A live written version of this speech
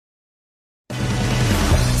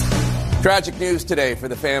Tragic news today for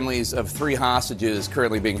the families of 3 hostages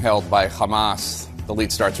currently being held by Hamas. The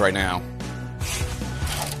lead starts right now.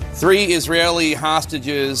 3 Israeli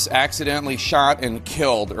hostages accidentally shot and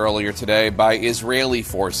killed earlier today by Israeli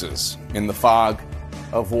forces in the fog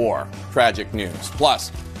of war. Tragic news.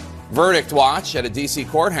 Plus, verdict watch at a D.C.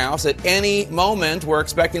 courthouse. At any moment, we're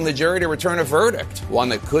expecting the jury to return a verdict, one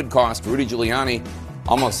that could cost Rudy Giuliani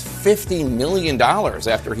almost $50 million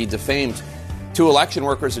after he defamed 2 election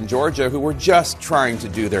workers in Georgia who were just trying to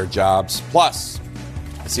do their jobs. Plus,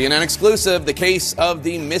 CNN exclusive, the case of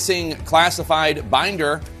the missing classified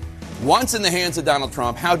binder. Once in the hands of Donald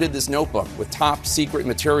Trump, how did this notebook with top secret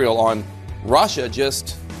material on Russia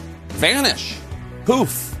just vanish?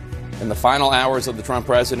 Poof, in the final hours of the Trump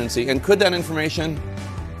presidency. And could that information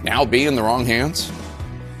now be in the wrong hands?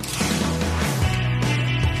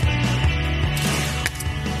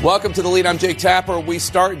 Welcome to The Lead. I'm Jake Tapper. We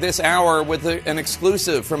start this hour with an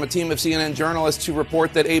exclusive from a team of CNN journalists who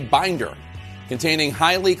report that a binder containing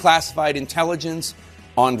highly classified intelligence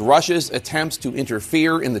on Russia's attempts to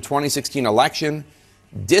interfere in the 2016 election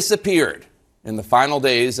disappeared in the final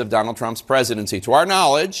days of Donald Trump's presidency. To our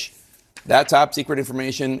knowledge, that top secret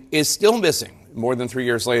information is still missing more than 3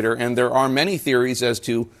 years later, and there are many theories as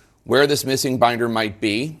to where this missing binder might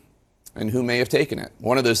be and who may have taken it.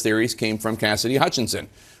 One of those theories came from Cassidy Hutchinson,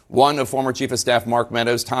 one of former Chief of Staff Mark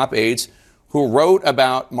Meadows' top aides, who wrote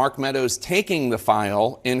about Mark Meadows taking the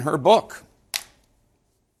file in her book.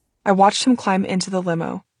 I watched him climb into the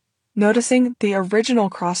limo, noticing the original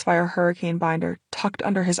Crossfire Hurricane binder tucked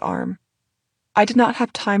under his arm. I did not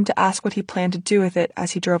have time to ask what he planned to do with it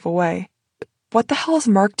as he drove away. What the hell is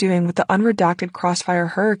Mark doing with the unredacted Crossfire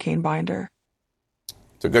Hurricane binder?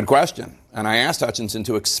 It's a good question, and I asked Hutchinson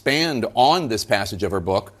to expand on this passage of her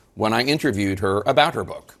book when I interviewed her about her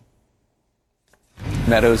book.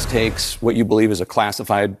 Meadows takes what you believe is a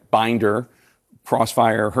classified binder,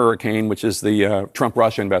 Crossfire Hurricane, which is the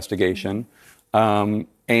Trump-Russia investigation,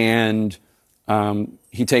 and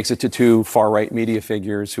he takes it to 2 far-right media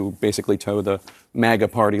figures who basically toe the MAGA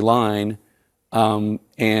party line, and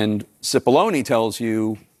Cipollone tells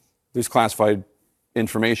you there's classified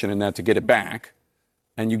information in that to get it back,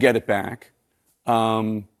 and you get it back.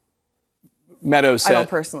 Meadows said... I don't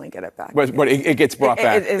personally get it back. But it gets brought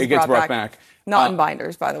back. It gets brought back. Not in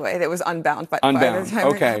binders, by the way. It was unbound. Unbound, by the time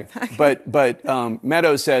okay. But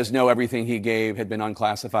Meadows says, no, everything he gave had been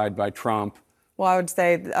unclassified by Trump. Well, I would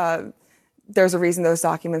say there's a reason those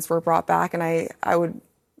documents were brought back, and I would...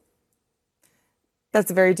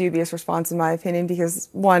 That's a very dubious response, in my opinion, because,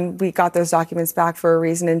 1, we got those documents back for a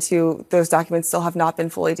reason, and 2, those documents still have not been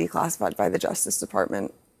fully declassified by the Justice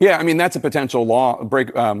Department. Yeah, I mean, that's a potential law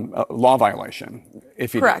violation.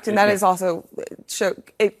 Correct, and that is also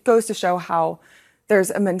it goes to show how there was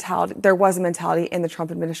a mentality in the Trump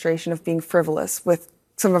administration of being frivolous with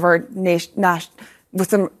some of our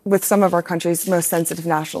with some of our country's most sensitive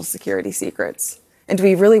national security secrets. And do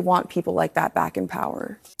we really want people like that back in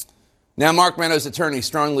power? Now, Mark Meadows' attorney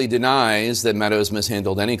strongly denies that Meadows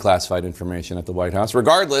mishandled any classified information at the White House.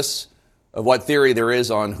 Regardless of what theory there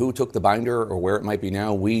is on who took the binder or where it might be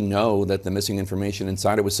now, we know that the missing information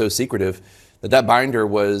inside it was so secretive that binder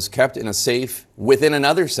was kept in a safe within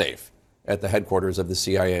another safe at the headquarters of the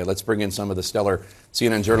CIA. Let's bring in some of the stellar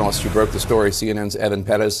CNN journalists who broke the story. CNN's Evan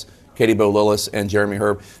Pettis, Katie Bo Lillis, and Jeremy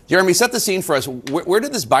Herb. Jeremy, set the scene for us. Where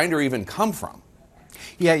did this binder even come from?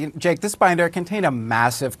 Yeah, Jake, this binder contained a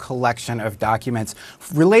massive collection of documents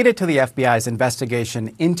related to the FBI's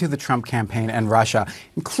investigation into the Trump campaign and Russia,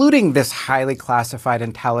 including this highly classified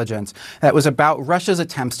intelligence that was about Russia's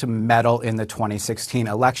attempts to meddle in the 2016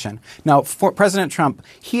 election. Now, for President Trump,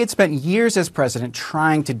 he had spent years as president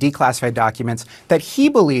trying to declassify documents that he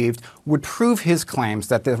believed would prove his claims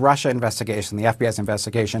that the Russia investigation, the FBI's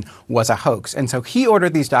investigation, was a hoax. And so he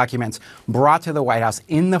ordered these documents brought to the White House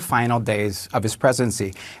in the final days of his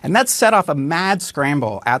presidency. And that set off a mad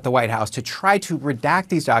scramble at the White House to try to redact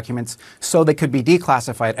these documents so they could be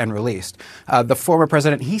declassified and released. The former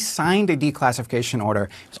president, he signed a declassification order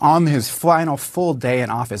on his final full day in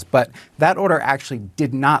office, but that order actually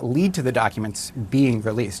did not lead to the documents being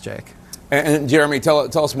released, Jake. And Jeremy, tell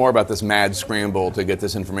us more about this mad scramble to get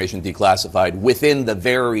this information declassified within the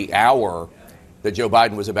very hour that Joe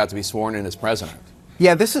Biden was about to be sworn in as president.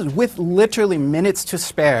 Yeah, this is with literally minutes to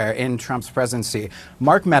spare in Trump's presidency.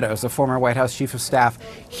 Mark Meadows, the former White House chief of staff,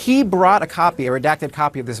 he brought a redacted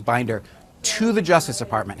copy of this binder to the Justice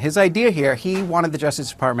Department. His idea here, he wanted the Justice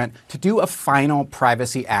Department to do a final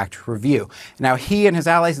Privacy Act review. Now, he and his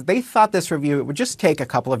allies, they thought this review would just take a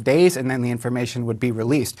couple of days and then the information would be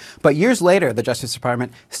released. But years later, the Justice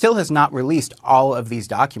Department still has not released all of these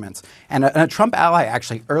documents. And a Trump ally,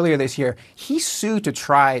 actually, earlier this year, he sued to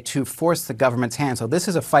try to force the government's hand. So this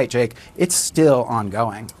is a fight, Jake. It's still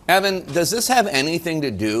ongoing. Evan, does this have anything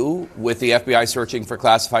to do with the FBI searching for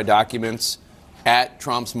classified documents at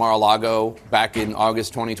Trump's Mar-a-Lago back in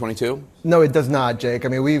August 2022? No, it does not, Jake. I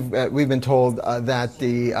mean, we've been told that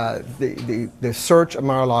the search of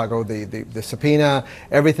Mar-a-Lago, the subpoena,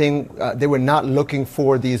 everything, they were not looking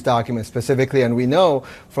for these documents specifically, and we know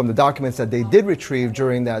from the documents that they did retrieve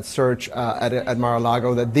during that search at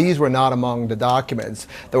Mar-a-Lago that these were not among the documents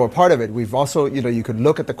that were part of it. We've also, you could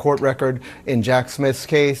look at the court record in Jack Smith's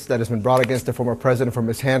case that has been brought against the former president for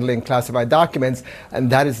mishandling classified documents,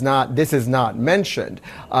 and this is not mentioned.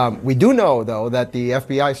 We do know, though, that the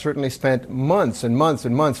FBI certainly spent months and months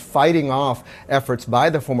and months fighting off efforts by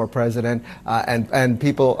the former president and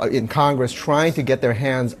people in Congress trying to get their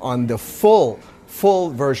hands on the full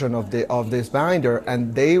version of this binder,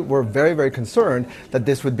 and they were very, very concerned that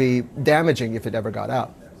this would be damaging if it ever got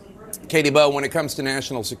out. Katie Bowe, when it comes to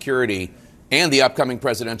national security and the upcoming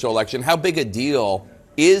presidential election, how big a deal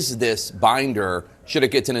is this binder should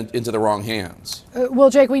it get into the wrong hands? Well,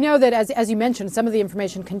 Jake, we know that, as you mentioned, some of the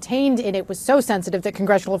information contained in it was so sensitive that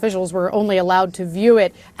congressional officials were only allowed to view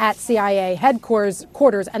it at CIA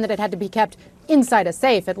headquarters, and that it had to be kept inside a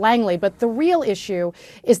safe at Langley. But the real issue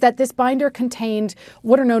is that this binder contained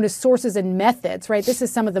what are known as sources and methods, right? This is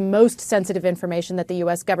some of the most sensitive information that the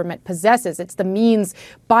U.S. government possesses. It's the means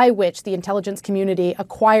by which the intelligence community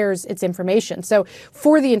acquires its information. So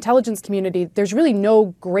for the intelligence community, there's really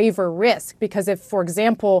no graver risk, because if, for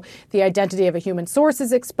example, the identity of a human source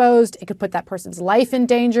is exposed, it could put that person's life in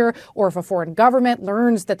danger. Or if a foreign government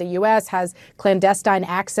learns that the U.S. has clandestine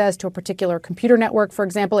access to a particular computer network, for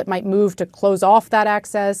example, it might move to close off that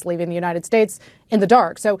access, leaving the United States in the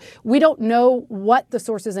dark. So we don't know what the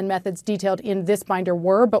sources and methods detailed in this binder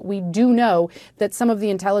were, but we do know that some of the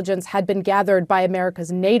intelligence had been gathered by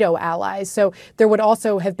America's NATO allies. So there would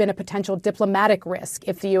also have been a potential diplomatic risk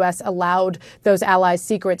if the U.S. allowed those allies'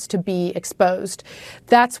 secrets to be exposed.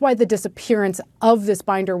 That's why the disappearance of this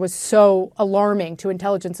binder was so alarming to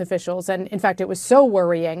intelligence officials. And in fact, it was so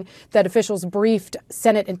worrying that officials briefed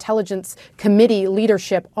Senate Intelligence Committee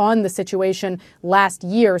leadership on the situation last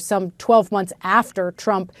year, some 12 months after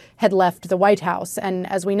Trump had left the White House. And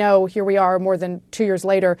as we know, here we are more than 2 years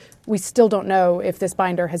later, we still don't know if this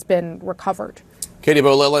binder has been recovered. Katie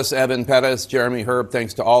Bowe, Evan Pettis, Jeremy Herb,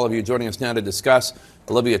 thanks to all of you joining us now to discuss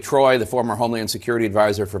Olivia Troy, the former Homeland Security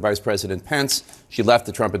Advisor for Vice President Pence. She left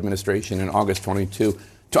the Trump administration in August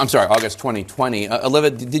 2020. Olivia,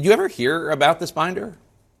 did you ever hear about this binder?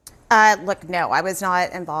 Look, no, I was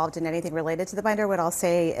not involved in anything related to the binder. What I'll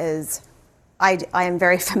say is I am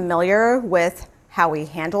very familiar with how we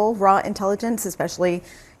handle raw intelligence, especially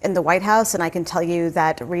in the White House. And I can tell you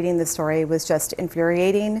that reading the story was just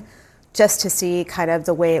infuriating, just to see kind of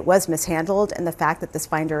the way it was mishandled, and the fact that this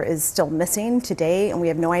binder is still missing today and we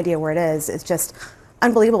have no idea where it is just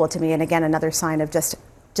unbelievable to me. And again, another sign of just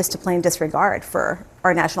a plain disregard for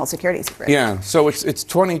our national security secret. Yeah, so it's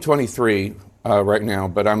 2023 right now,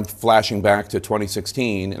 but I'm flashing back to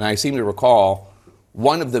 2016, and I seem to recall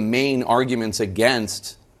one of the main arguments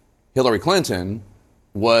against Hillary Clinton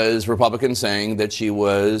was Republicans saying that she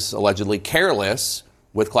was allegedly careless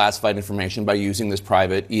with classified information by using this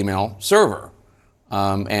private email server.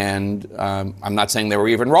 I'm not saying they were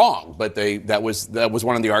even wrong, but that was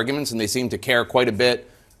one of the arguments, and they seemed to care quite a bit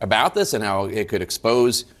about this and how it could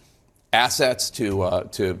expose assets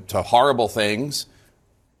to horrible things.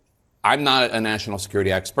 I'm not a national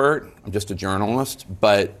security expert. I'm just a journalist,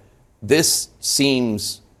 but this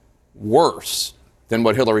seems worse than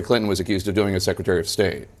what Hillary Clinton was accused of doing as Secretary of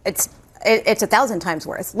State. It's 1,000 times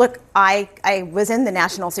worse. Look, I was in the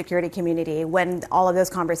national security community when all of those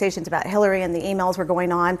conversations about Hillary and the emails were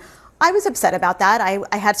going on. I was upset about that.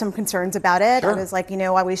 I had some concerns about it. Sure. I was like,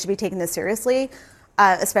 we should be taking this seriously,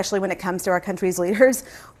 especially when it comes to our country's leaders.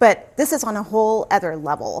 But this is on a whole other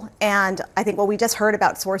level. And I think what we just heard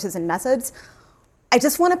about sources and methods, I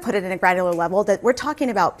just want to put it in a granular level that we're talking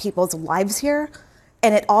about people's lives here,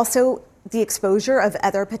 and it also the exposure of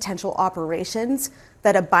other potential operations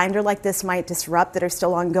that a binder like this might disrupt that are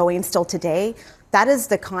still ongoing still today. That is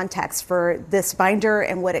the context for this binder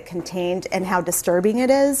and what it contained and how disturbing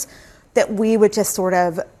it is that we would just sort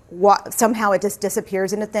of somehow it just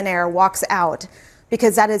disappears into thin air, walks out,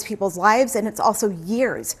 because that is people's lives, and it's also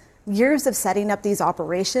years of setting up these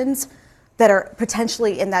operations that are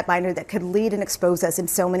potentially in that binder that could lead and expose us in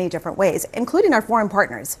so many different ways, including our foreign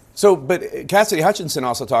partners. So, but Cassidy Hutchinson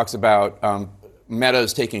also talks about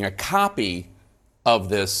Meadows taking a copy of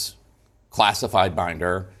this classified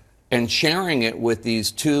binder and sharing it with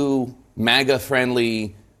these two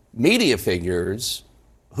MAGA-friendly media figures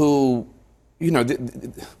who, you know,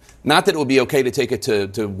 not that it would be okay to take it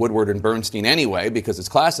to Woodward and Bernstein anyway because it's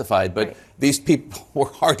classified, but these people were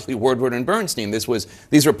hardly Woodward and Bernstein. These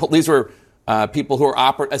were people who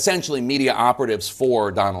are essentially media operatives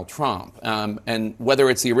for Donald Trump. And whether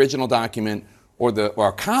it's the original document or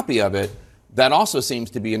a copy of it, that also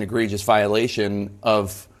seems to be an egregious violation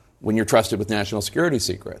of when you're trusted with national security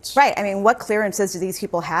secrets. Right. I mean, what clearances do these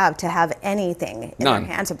people have to have anything in None.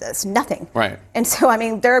 their hands of this? Nothing. Right. And so, I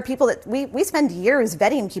mean, there are people that we spend years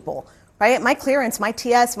vetting people, right? My clearance, my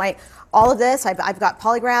TS, all of this, I've got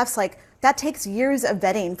polygraphs, like that takes years of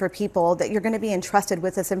vetting for people that you're going to be entrusted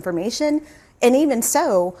with this information. And even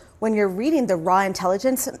so, when you're reading the raw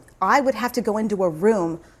intelligence, I would have to go into a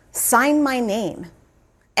room, sign my name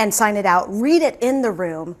and sign it out, read it in the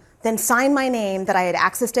room, then sign my name that I had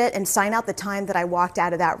accessed it and sign out the time that I walked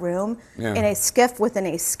out of that room in a skiff within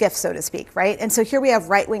a skiff, so to speak, right? And so here we have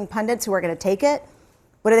right-wing pundits who are going to take it.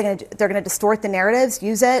 What are they going to do? They're going to distort the narratives,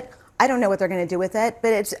 use it. I don't know what they're going to do with it.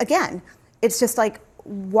 But it's just like,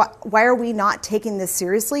 why are we not taking this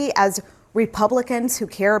seriously as Republicans who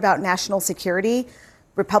care about national security,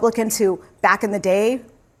 Republicans who back in the day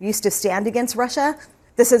used to stand against Russia?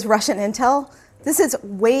 This is Russian intel. This is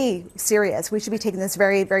way serious. We should be taking this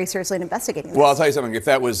very, very seriously and investigating this. Well, I'll tell you something. If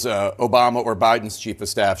that was Obama or Biden's chief of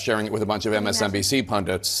staff sharing it with a bunch of MSNBC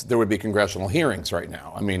pundits, there would be congressional hearings right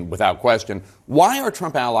now. I mean, without question. Why are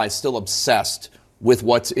Trump allies still obsessed with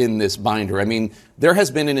what's in this binder? I mean, there has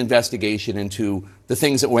been an investigation into the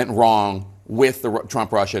things that went wrong with the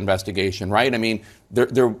Trump-Russia investigation, right? I mean, there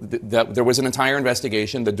was an entire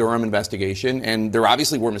investigation, the Durham investigation, and there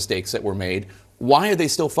obviously were mistakes that were made. Why are they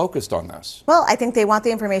still focused on this? Well, I think they want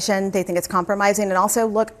the information. They think it's compromising. And also,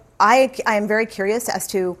 look, I am very curious as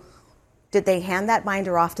to, did they hand that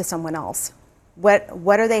binder off to someone else?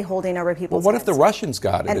 What are they holding over people's Well, what heads? if the Russians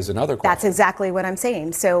got it, is another question. That's exactly what I'm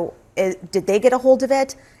saying. So did they get a hold of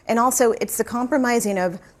it? And also, it's the compromising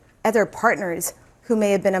of other partners who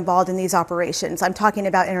may have been involved in these operations. I'm talking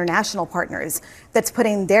about international partners that's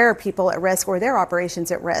putting their people at risk or their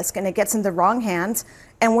operations at risk, and it gets in the wrong hands.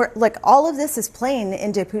 And we're like, all of this is playing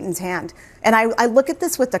into Putin's hand. And I look at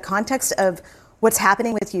this with the context of what's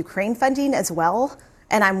happening with Ukraine funding as well.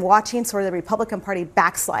 And I'm watching sort of the Republican Party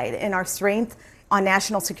backslide in our strength on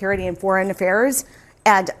national security and foreign affairs.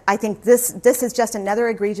 And I think this is just another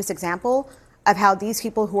egregious example of how these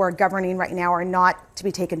people who are governing right now are not to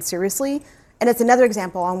be taken seriously. And it's another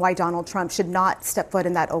example on why Donald Trump should not step foot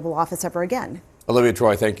in that Oval Office ever again. Olivia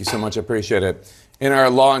Troy, thank you so much. I appreciate it. In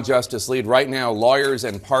our Law and Justice lead, right now, lawyers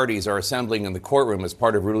and parties are assembling in the courtroom as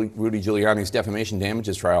part of Rudy Giuliani's defamation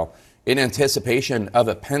damages trial in anticipation of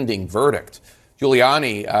a pending verdict.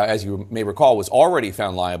 Giuliani, as you may recall, was already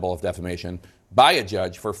found liable of defamation by a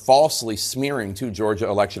judge for falsely smearing two Georgia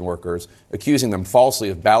election workers, accusing them falsely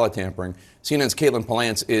of ballot tampering. CNN's Caitlin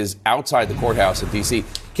Palance is outside the courthouse in D.C.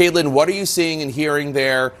 Caitlin, what are you seeing and hearing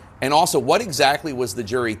there? And also, what exactly was the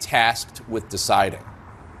jury tasked with deciding?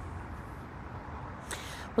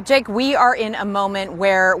 Well, Jake, we are in a moment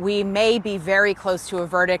where we may be very close to a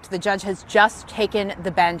verdict. The judge has just taken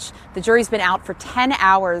the bench. The jury's been out for 10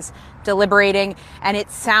 hours deliberating, and it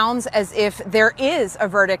sounds as if there is a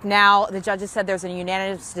verdict now. The judges said there's a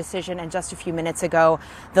unanimous decision, and just a few minutes ago,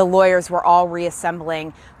 the lawyers were all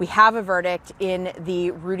reassembling. We have a verdict in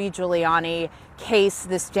the Rudy Giuliani case,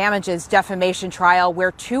 this damages defamation trial,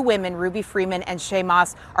 where two women, Ruby Freeman and Shay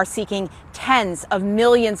Moss, are seeking tens of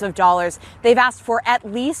millions of dollars. They've asked for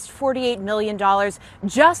at least $48 million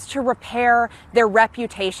just to repair their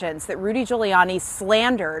reputations that Rudy Giuliani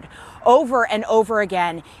slandered over and over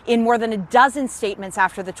again in more than a dozen statements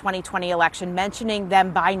after the 2020 election, mentioning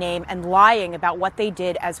them by name and lying about what they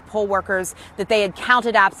did as poll workers, that they had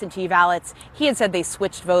counted absentee ballots. He had said they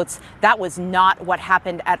switched votes. That was not what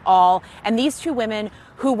happened at all. And these two women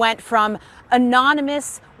who went from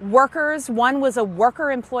anonymous workers, one was a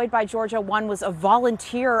worker employed by Georgia, one was a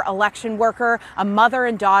volunteer election worker, a mother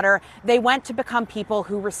and daughter. They went to become people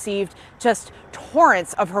who received just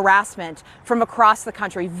torrents of harassment from across the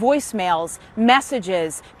country, voicemails,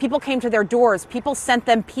 messages. People came to their doors. People sent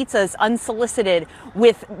them pizzas unsolicited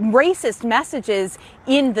with racist messages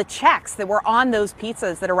in the checks that were on those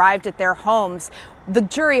pizzas that arrived at their homes. The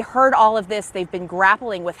jury heard all of this. They've been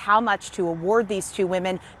grappling with how much to award these two women.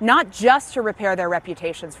 women, not just to repair their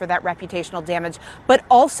reputations for that reputational damage, but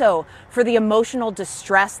also for the emotional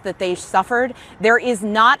distress that they suffered. There is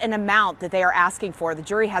not an amount that they are asking for. The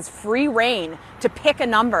jury has free rein to pick a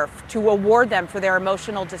number to award them for their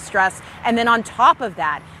emotional distress. And then on top of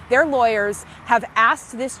that, their lawyers have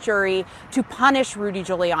asked this jury to punish Rudy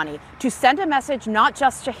Giuliani, to send a message not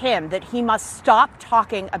just to him that he must stop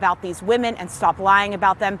talking about these women and stop lying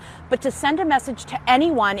about them, but to send a message to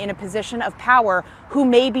anyone in a position of power who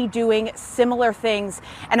may be doing similar things.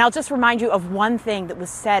 And I'll just remind you of one thing that was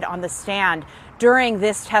said on the stand. During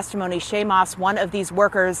this testimony, Shay Moss, one of these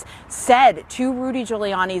workers, said to Rudy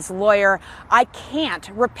Giuliani's lawyer, "I can't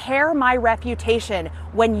repair my reputation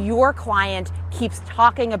when your client keeps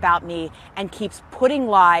talking about me and keeps putting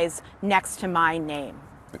lies next to my name."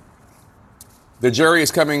 The jury is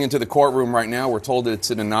coming into the courtroom right now. We're told it's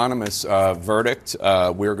an anonymous verdict.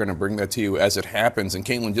 We're going to bring that to you as it happens. And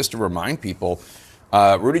Caitlin, just to remind people,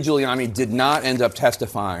 Rudy Giuliani did not end up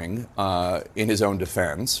testifying in his own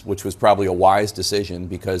defense, which was probably a wise decision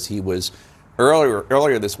because he was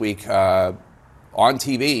earlier this week on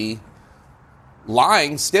TV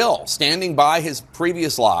lying still, standing by his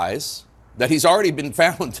previous lies, that he's already been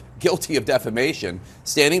found guilty of defamation,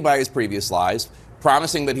 standing by his previous lies,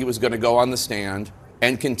 promising that he was going to go on the stand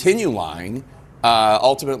and continue lying.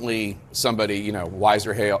 Ultimately, somebody,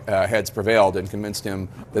 wiser heads prevailed and convinced him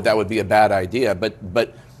that that would be a bad idea.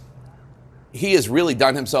 But he has really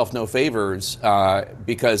done himself no favors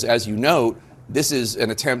because, as you note, this is an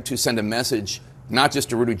attempt to send a message not just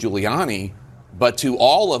to Rudy Giuliani, but to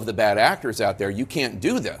all of the bad actors out there. You can't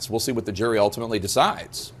do this. We'll see what the jury ultimately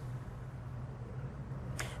decides.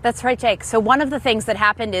 That's right, Jake. So one of the things that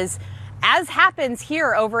happened is, as happens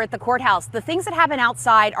here over at the courthouse, the things that happen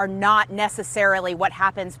outside are not necessarily what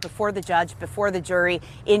happens before the judge, before the jury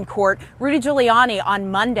in court. Rudy Giuliani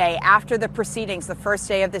on Monday, after the proceedings, the first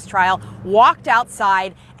day of this trial, walked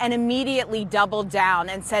outside and immediately doubled down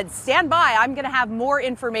and said, "Stand by, I'm going to have more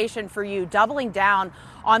information for you," doubling down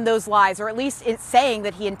on those lies, or at least it's saying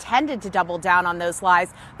that he intended to double down on those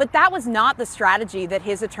lies. But that was not the strategy that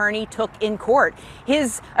his attorney took in court.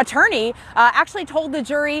 His attorney actually told the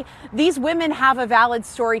jury, "These women have a valid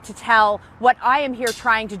story to tell. What I am here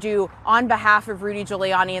trying to do on behalf of Rudy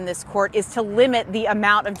Giuliani in this court is to limit the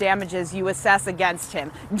amount of damages you assess against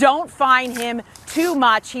him. Don't fine him too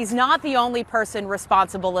much. He's not the only person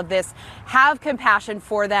responsible of this. Have compassion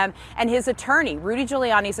for them." And his attorney, Rudy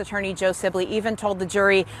Giuliani's attorney, Joe Sibley, even told the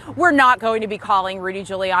jury, "We're not going to be calling Rudy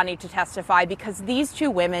Giuliani to testify because these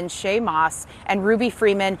two women, Shay Moss and Ruby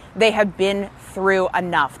Freeman, they have been through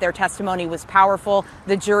enough. Their testimony was powerful.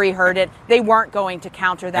 The jury heard it. They weren't going to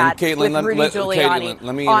counter that with Rudy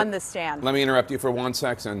Giuliani on the stand." Let me interrupt you for 1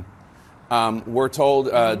 second. We're told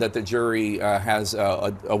that the jury has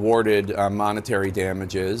awarded monetary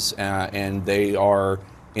damages, and they are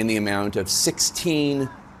in the amount of $16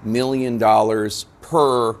 million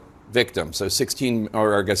per victim. So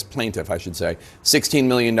plaintiff, I should say. $16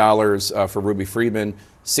 million for Ruby Freeman,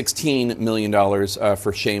 $16 million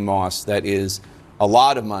for Shay Moss. That is a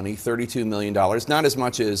lot of money, $32 million. Not as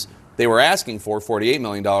much as they were asking for, $48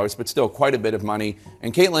 million, but still quite a bit of money.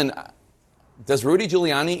 And Caitlin, does Rudy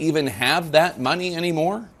Giuliani even have that money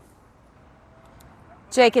anymore?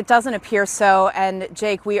 Jake, it doesn't appear so. And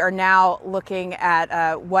Jake, we are now looking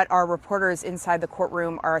at what our reporters inside the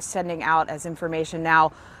courtroom are sending out as information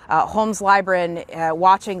now. Holmes Libran,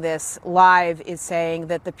 watching this live, is saying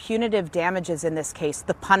that the punitive damages in this case,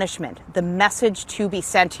 the punishment, the message to be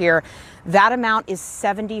sent here, that amount is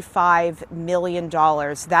 $75 million.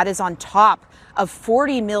 That is on top of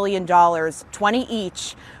 $40 million, 20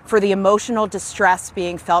 each, for the emotional distress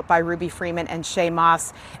being felt by Ruby Freeman and Shay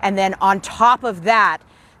Moss. And then on top of that,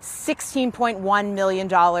 $16.1 million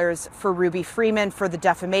for Ruby Freeman for the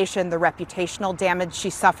defamation, the reputational damage she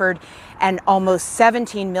suffered, and almost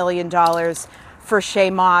 $17 million for Shay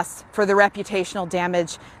Moss for the reputational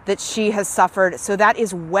damage that she has suffered. So that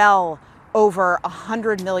is well over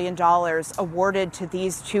 $100 million awarded to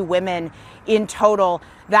these two women in total.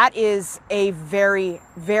 That is a very,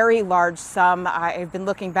 very large sum. I've been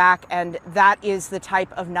looking back, and that is the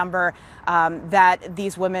type of number that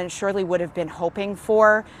these women surely would have been hoping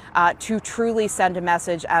for to truly send a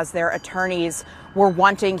message as their attorneys were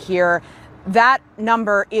wanting here. That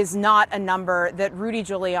number is not a number that Rudy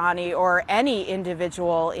Giuliani or any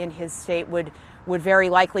individual in his state would very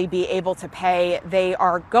likely be able to pay. They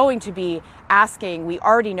are going to be asking, we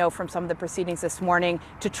already know from some of the proceedings this morning,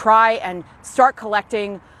 to try and start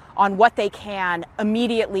collecting on what they can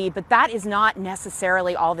immediately, but that is not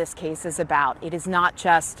necessarily all this case is about. It is not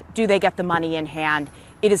just, do they get the money in hand?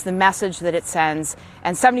 It is the message that it sends,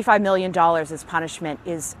 and $75 million as punishment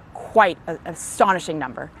is quite an astonishing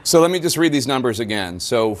number. So let me just read these numbers again.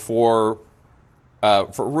 So for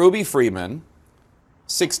Ruby Freeman,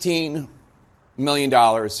 $16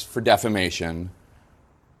 million for defamation.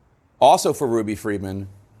 Also for Ruby Freeman,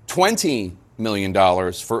 $20 million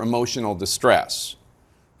for emotional distress.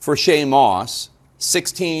 For Shay Moss,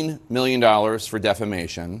 $16 million for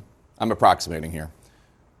defamation. I'm approximating here.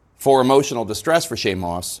 For emotional distress for Shay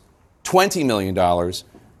Moss, $20 million.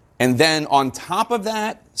 And then on top of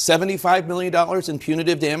that, $75 million in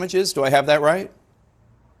punitive damages. Do I have that right?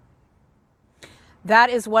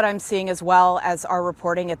 That is what I'm seeing as well as our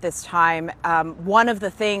reporting at this time. One of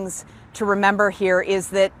the things to remember here is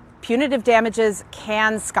that punitive damages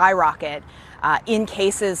can skyrocket in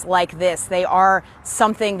cases like this. They are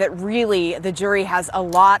something that really the jury has a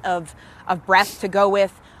lot of breath to go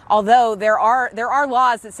with. Although there are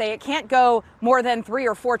laws that say it can't go more than 3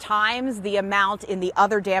 or 4 times the amount in the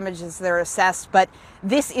other damages that are assessed. But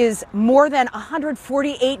this is more than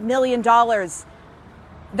 $148 million.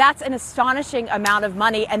 That's an astonishing amount of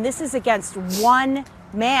money. And this is against one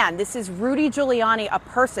man. This is Rudy Giuliani, a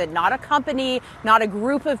person, not a company, not a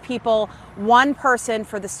group of people, one person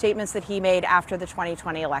for the statements that he made after the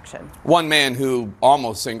 2020 election. One man who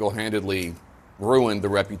almost single-handedly ruined the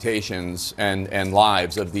reputations and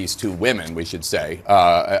lives of these 2 women, we should say,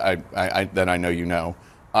 that I know you know.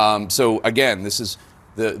 So again, this is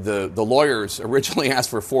the lawyers originally asked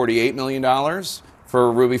for $48 million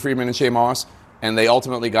for Ruby Freeman and Shay Moss, and they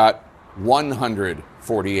ultimately got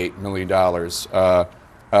 $148 million.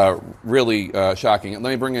 Really shocking. Let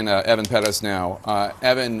me bring in Evan Pettis now.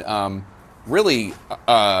 Evan, really,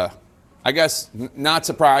 I guess not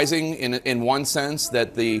surprising in one sense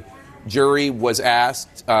that the jury was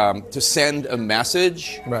asked to send a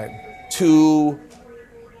message to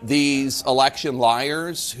these election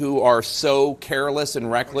liars who are so careless and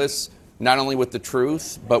reckless, not only with the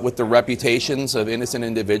truth, but with the reputations of innocent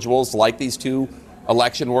individuals like these 2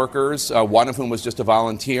 election workers, one of whom was just a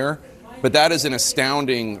volunteer. But that is an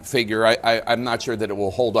astounding figure. I'm not sure that it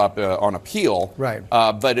will hold up on appeal. Right.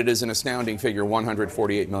 But it is an astounding figure,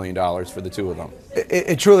 $148 million for the 2 of them.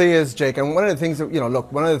 It truly is, Jake. And one of the things that,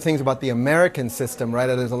 one of the things about the American system, right,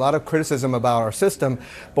 there's a lot of criticism about our system.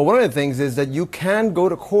 But one of the things is that you can go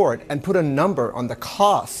to court and put a number on the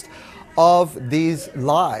cost of these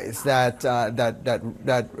lies that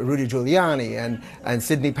Rudy Giuliani and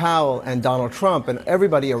Sidney Powell and Donald Trump and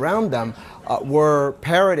everybody around them were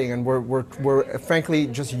parroting and were frankly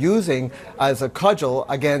just using as a cudgel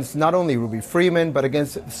against not only Ruby Freeman but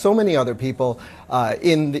against so many other people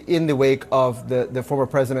in the wake of the former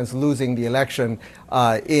president's losing the election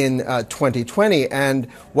in 2020.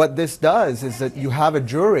 And what this does is that you have a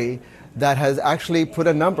jury that has actually put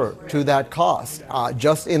a number to that cost,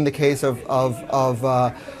 just in the case of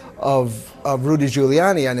Rudy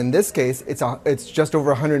Giuliani, and in this case, it's just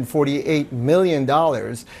over $148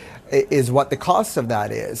 million. Is what the cost of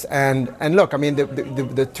that is, and look, I mean,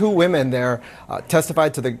 the 2 women there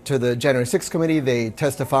testified to the January 6th committee. They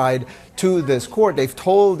testified to this court. They've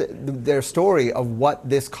told their story of what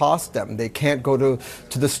this cost them. They can't go to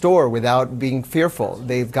the store without being fearful.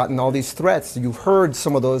 They've gotten all these threats. You've heard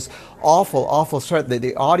some of those awful threats,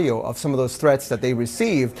 the audio of some of those threats that they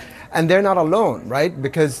received. And they're not alone, right?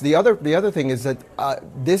 Because the other thing is that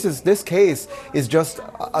this case is just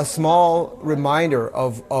a small reminder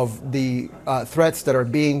of the threats that are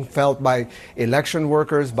being felt by election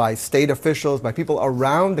workers, by state officials, by people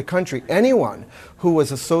around the country. Anyone who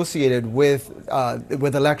was associated with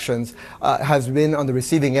elections has been on the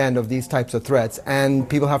receiving end of these types of threats, and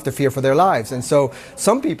people have to fear for their lives. And so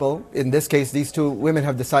some people, in this case, these 2 women,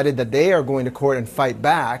 have decided that they are going to court and fight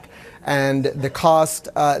back. And the cost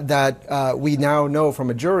that we now know from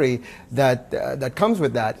a jury that comes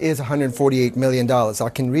with that is $148 million. I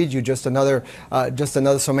can read you just another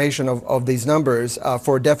summation of these numbers.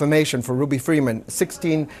 For defamation, for Ruby Freeman,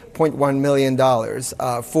 $16.1 million.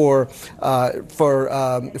 For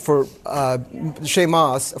Shay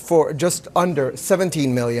Moss, for just under $17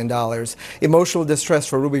 million. Emotional distress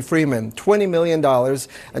for Ruby Freeman, $20 million,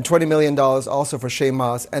 and $20 million also for Shay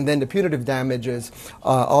Moss. And then the punitive damages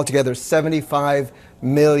altogether, $75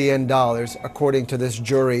 million, according to this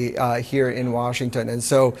jury here in Washington. And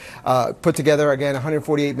so put together, again,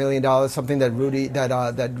 $148 million, something that Rudy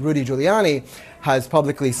Giuliani has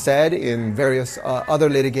publicly said in various other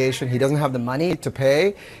litigation. He doesn't have the money to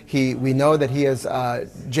pay. We know that he has,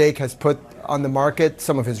 Jake has put on the market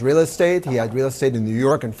some of his real estate. He had real estate in New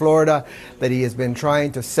York and Florida that he has been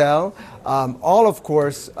trying to sell. All, of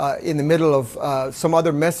course, in the middle of some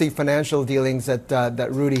other messy financial dealings that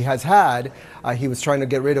Rudy has had. He was trying to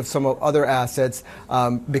get rid of some other assets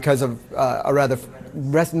because of a rather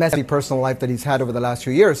messy personal life that he's had over the last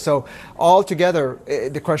few years. So altogether,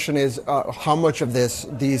 the question is how much of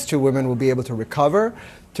these two women will be able to recover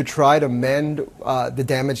to try to mend the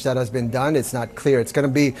damage that has been done. It's not clear. It's going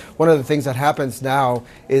to be one of the things that happens now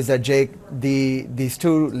is that, Jake, these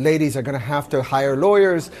two ladies are going to have to hire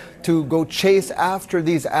lawyers to go chase after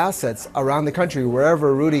these assets around the country,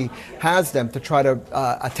 wherever Rudy has them, to try to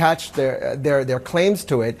attach their claims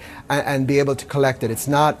to it and be able to collect it. It's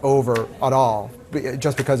not over at all,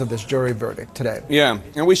 just because of this jury verdict today. Yeah,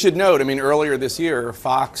 and we should note, I mean, earlier this year,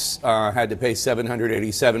 Fox had to pay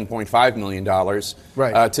 $787.5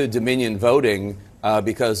 million to Dominion Voting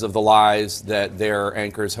because of the lies that their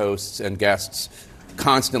anchors, hosts, and guests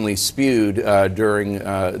constantly spewed during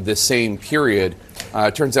this same period.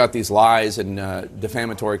 It turns out these lies and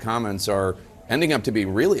defamatory comments are ending up to be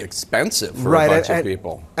really expensive for a bunch of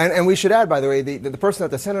people. And we should add, by the way, the person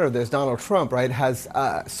at the center of this, Donald Trump, right, has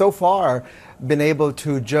so far been able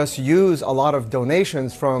to just use a lot of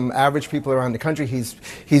donations from average people around the country.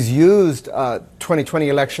 He's used 2020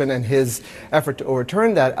 election and his effort to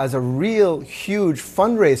overturn that as a real huge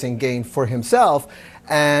fundraising gain for himself.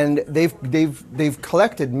 And they've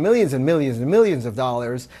collected millions and millions and millions of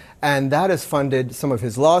dollars, and that has funded some of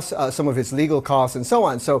his some of his legal costs and so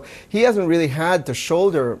on. So he hasn't really had to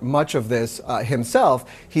shoulder much of this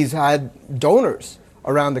himself. He's had donors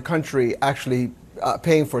around the country actually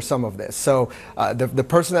paying for some of this. So the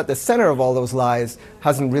person at the center of all those lies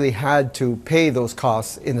hasn't really had to pay those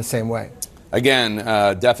costs in the same way. Again,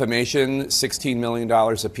 defamation, $16 million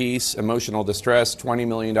apiece, emotional distress, $20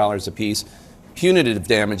 million apiece. Punitive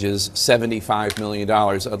damages, $75 million.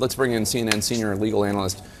 Let's bring in CNN senior legal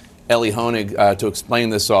analyst Ellie Honig to explain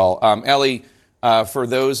this all. Ellie, for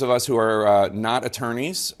those of us who are not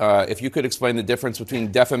attorneys, if you could explain the difference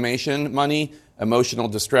between defamation money, emotional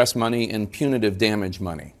distress money, and punitive damage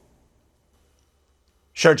money.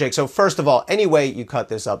 Sure, Jake. So first of all, any way you cut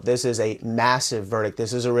this up, this is a massive verdict.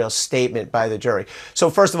 This is a real statement by the jury. So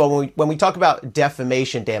first of all, when we talk about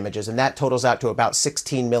defamation damages, and that totals out to about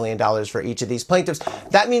 $16 million for each of these plaintiffs,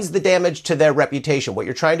 that means the damage to their reputation. What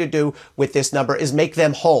you're trying to do with this number is make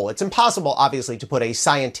them whole. It's impossible, obviously, to put a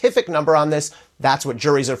scientific number on this. That's what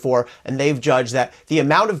juries are for, and they've judged that the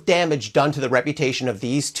amount of damage done to the reputation of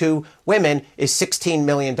these two women is $16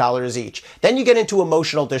 million each. Then you get into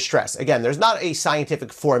emotional distress. Again, there's not a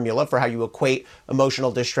scientific formula for how you equate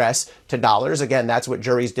emotional distress to dollars. Again, that's what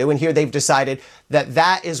juries do, and here they've decided that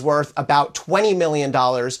that is worth about $20 million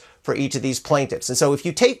for each of these plaintiffs. And so if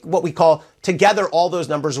you take what we call together, all those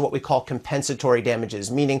numbers are what we call compensatory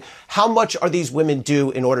damages, meaning how much are these women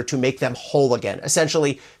due in order to make them whole again,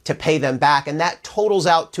 essentially to pay them back. And that totals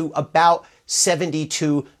out to about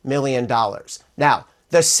 $72 million. Now,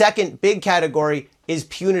 the second big category is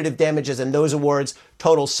punitive damages, and those awards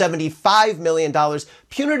total $75 million.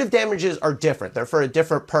 Punitive damages are different. They're for a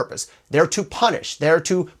different purpose. They're to punish. They're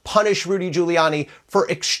to punish Rudy Giuliani for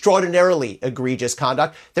extraordinarily egregious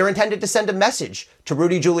conduct. They're intended to send a message to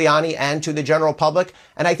Rudy Giuliani and to the general public,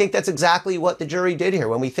 and I think that's exactly what the jury did here.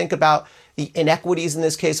 When we think about the inequities in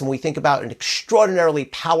this case, when we think about an extraordinarily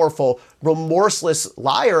powerful, remorseless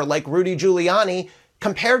liar like Rudy Giuliani,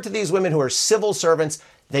 compared to these women who are civil servants,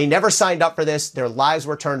 they never signed up for this. Their lives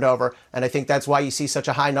were turned over. And I think that's why you see such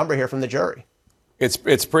a high number here from the jury.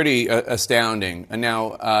 It's pretty astounding. And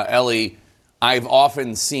now, Ellie, I've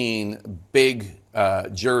often seen big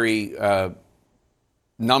jury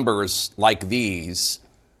numbers like these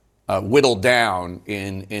whittled down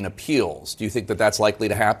in appeals. Do you think that that's likely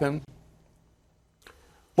to happen?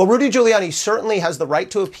 Well, Rudy Giuliani certainly has the right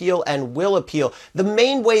to appeal and will appeal. The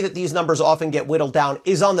main way that these numbers often get whittled down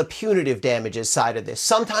is on the punitive damages side of this.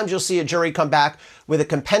 Sometimes you'll see a jury come back with a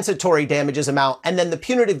compensatory damages amount, and then the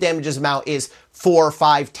punitive damages amount is 4,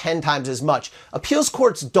 5, 10 times as much. Appeals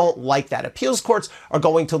courts don't like that. Appeals courts are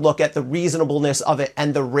going to look at the reasonableness of it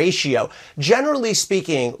and the ratio. Generally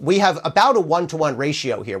speaking, we have about a 1-to-1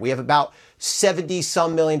 ratio here. We have about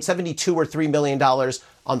 70-some million, 72 or $3 million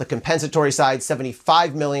on the compensatory side,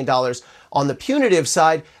 $75 million on the punitive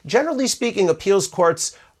side. Generally speaking, appeals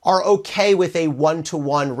courts are okay with a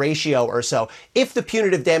 1-to-1 ratio or so. If the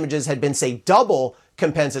punitive damages had been, say, double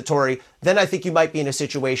compensatory, then I think you might be in a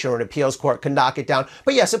situation where an appeals court can knock it down.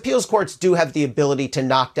 But yes, appeals courts do have the ability to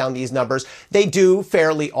knock down these numbers. They do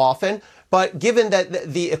fairly often. But given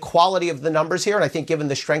that the equality of the numbers here, and I think given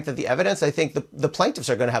the strength of the evidence, I think the plaintiffs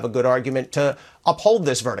are going to have a good argument to uphold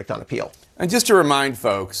this verdict on appeal. And just to remind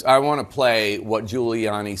folks, I want to play what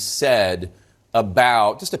Giuliani said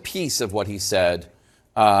about, just a piece of what he said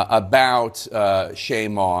about Shay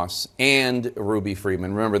Moss and Ruby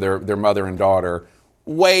Freeman. Remember, their mother and daughter,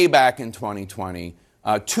 way back in 2020,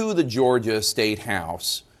 to the Georgia State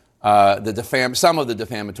House. Some of the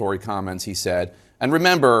defamatory comments he said. And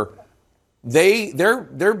remember,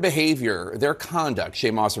 their behavior, their conduct, Shay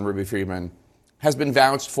Moss and Ruby Freeman, has been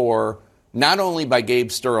vouched for not only by Gabe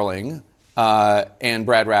Sterling and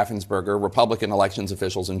Brad Raffensperger, Republican elections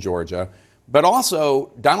officials in Georgia, but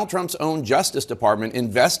also Donald Trump's own Justice Department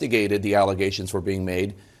investigated the allegations were being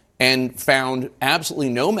made and found absolutely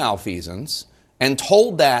no malfeasance and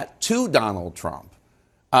told that to Donald Trump.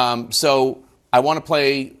 So I want to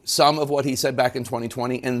play some of what he said back in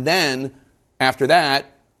 2020, and then after that,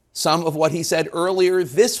 some of what he said earlier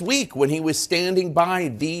this week when he was standing by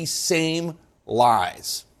these same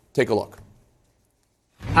lies. Take a look.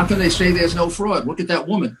 How can they say there's no fraud? Look at that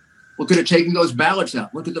woman. Look at her taking those ballots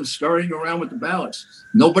out. Look at them scurrying around with the ballots.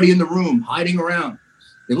 Nobody in the room, hiding around.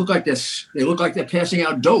 They look like this. They look like they're passing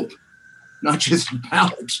out dope, not just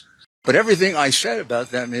ballots. But everything I said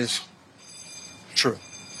about them is true.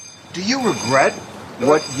 Do you regret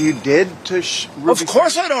what you did to Ruby? Of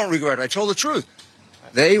course I don't regret it. I told the truth.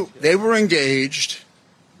 They were engaged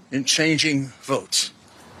in changing votes.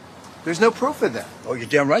 There's no proof of that. Oh, you're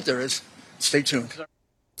damn right there is. Stay tuned.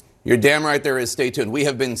 You're damn right there is. Stay tuned. We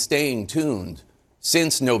have been staying tuned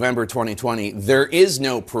since November 2020. There is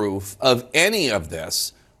no proof of any of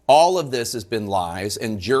this. All of this has been lies,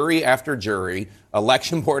 and jury after jury,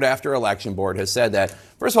 election board after election board has said that.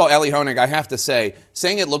 First of all, Ellie Honig, I have to say,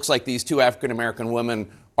 saying it looks like these two African-American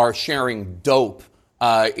women are sharing dope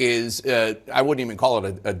is, I wouldn't even call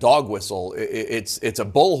it a dog whistle. It's a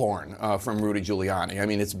bullhorn from Rudy Giuliani. I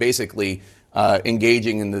mean, it's basically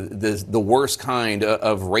engaging in the worst kind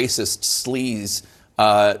of racist sleaze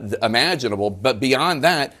imaginable. But beyond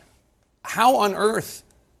that, how on earth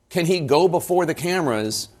can he go before the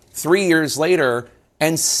cameras 3 years later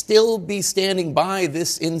and still be standing by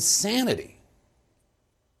this insanity?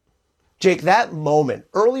 Jake, that moment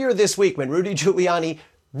earlier this week when Rudy Giuliani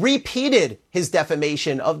repeated his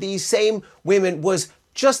defamation of these same women was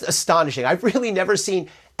just astonishing. I've really never seen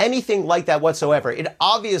anything like that whatsoever. It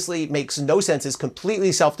obviously makes no sense. It's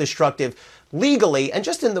completely self-destructive legally, and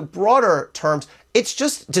just in the broader terms, it's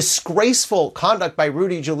just disgraceful conduct by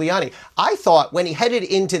Rudy Giuliani. I thought when he headed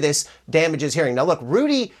into this damages hearing, now look,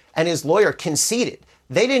 Rudy and his lawyer conceded.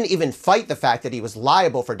 They didn't even fight the fact that he was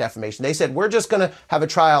liable for defamation. They said, we're just going to have a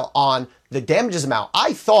trial on the damages amount.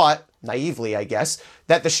 I thought, naively, I guess,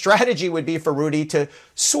 that the strategy would be for Rudy to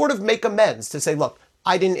sort of make amends, to say, look,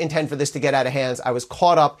 I didn't intend for this to get out of hands. I was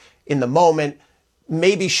caught up in the moment.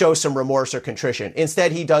 Maybe show some remorse or contrition.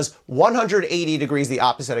 Instead, he does 180 degrees the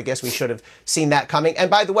opposite. I guess we should have seen that coming. And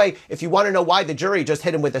by the way, if you want to know why the jury just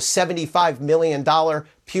hit him with a $75 million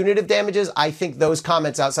punitive damages, I think those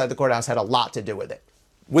comments outside the courthouse had a lot to do with it.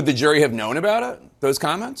 Would the jury have known about it, those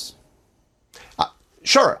comments?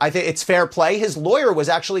 Sure, I think it's fair play. His lawyer was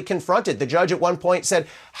actually confronted. The judge at one point said,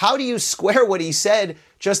 how do you square what he said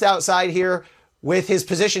just outside here with his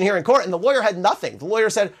position here in court? And the lawyer had nothing. The lawyer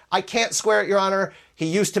said, I can't square it, Your Honor. He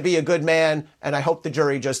used to be a good man, and I hope the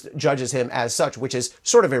jury just judges him as such, which is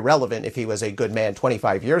sort of irrelevant if he was a good man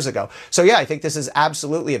 25 years ago. So yeah, I think this is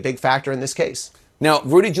absolutely a big factor in this case. Now,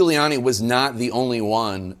 Rudy Giuliani was not the only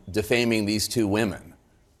one defaming these two women.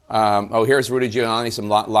 Here's Rudy Giuliani, some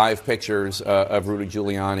live pictures of Rudy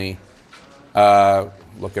Giuliani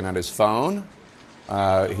looking at his phone.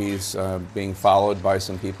 He's being followed by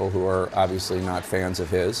some people who are obviously not fans of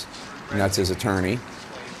his, and that's his attorney.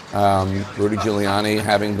 Rudy Giuliani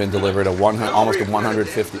having been delivered almost a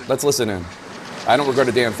 150. Let's listen in. I don't regret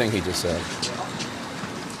a damn thing he just said.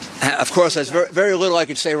 Of course, there's very little I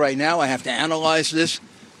can say right now. I have to analyze this.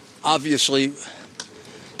 Obviously,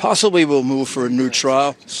 possibly we'll move for a new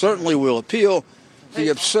trial. Certainly we'll appeal. The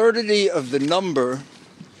absurdity of the number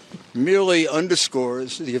merely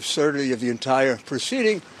underscores the absurdity of the entire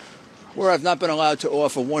proceeding, where I've not been allowed to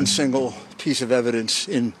offer one single piece of evidence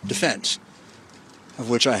in defense, of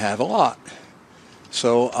which I have a lot.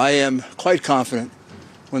 So I am quite confident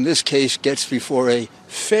when this case gets before a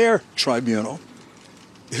fair tribunal,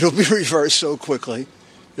 it'll be reversed so quickly,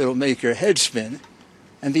 it'll make your head spin,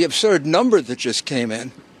 and the absurd number that just came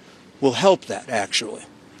in will help that, actually.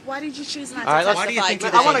 Why did you choose not to testify? Why do you think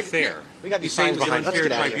it was unfair? You say it was an unfair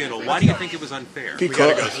tribunal. Why do you think it was unfair?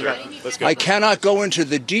 Because I cannot go into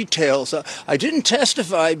the details. I didn't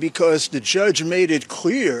testify because the judge made it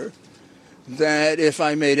clear that if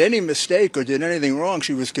I made any mistake or did anything wrong,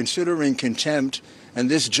 she was considering contempt. And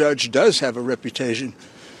this judge does have a reputation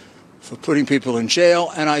for putting people in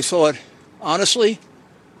jail. And I thought, honestly,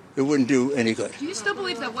 it wouldn't do any good. Do you still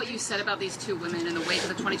believe that what you said about these two women in the wake of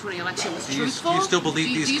the 2020 election was truthful? Do you still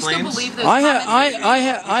believe these claims? Do you still believe those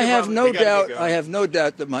I have no doubt. I have no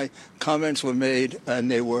doubt that my comments were made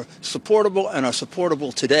and they were supportable and are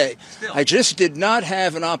supportable today. Still. I just did not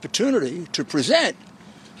have an opportunity to present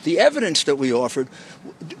the evidence that we offered.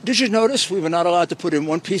 Did you notice we were not allowed to put in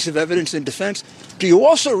one piece of evidence in defense? Do you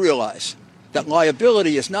also realize that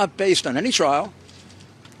liability is not based on any trial?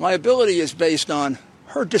 Liability is based on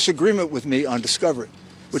her disagreement with me on discovery,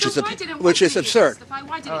 which is absurd.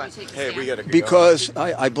 Why didn't you take a stand? Because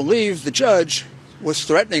I believe the judge was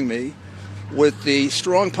threatening me with the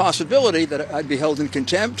strong possibility that I'd be held in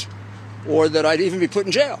contempt or that I'd even be put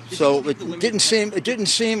in jail. So it didn't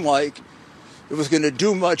seem like it was going to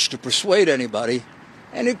do much to persuade anybody,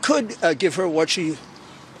 and it could give her what she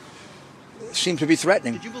seemed to be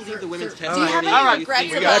threatening. Did you believe the women's testimony? Do you have any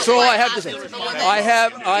regrets about That's all I have to say. I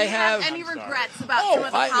have any regrets about some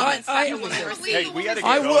of the comments that the women received? Hey, we got to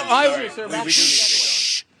get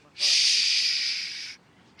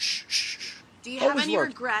Do you have any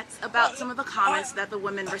regrets about some of the comments that the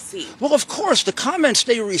women received? Well, of course, the comments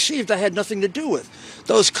they received I had nothing to do with.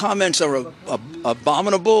 Those comments are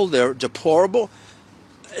abominable. They're deplorable.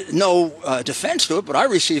 No defense to it, but I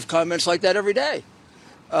receive comments like that every day.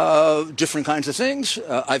 Different kinds of things.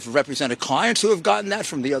 I've represented clients who have gotten that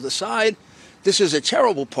from the other side. This is a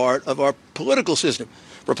terrible part of our political system.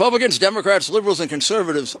 Republicans, Democrats, liberals, and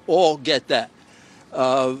conservatives all get that.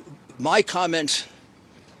 My comments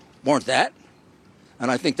weren't that. And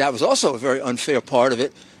I think that was also a very unfair part of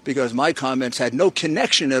it because my comments had no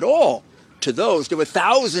connection at all to those. There were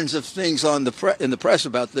thousands of things in the press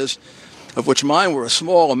about this, of which mine were a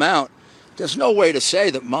small amount. There's no way to say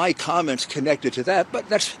that my comments connected to that, but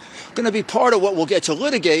that's going to be part of what we'll get to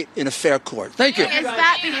litigate in a fair court. Thank you. Is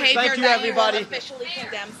that behavior Thank you, that everybody. you will officially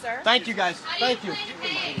condemn, sir? Thank you, guys. Thank you.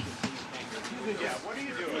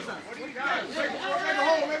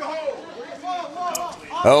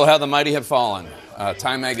 Oh, how the mighty have fallen.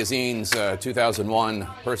 Time Magazine's 2001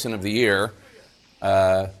 Person of the Year,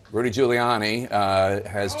 Rudy Giuliani,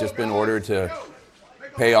 has just been ordered to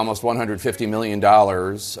pay almost $150 million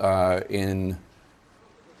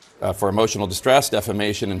for emotional distress,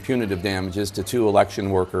 defamation, and punitive damages to two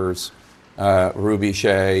election workers, Ruby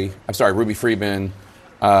Freeman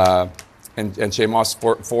and Shay Moss,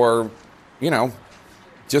 for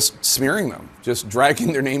just smearing them, just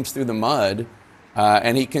dragging their names through the mud.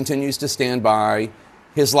 And he continues to stand by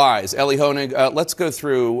his lies. Ellie Honig, let's go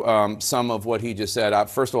through some of what he just said.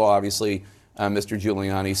 First of all, obviously, Mr.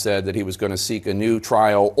 Giuliani said that he was going to seek a new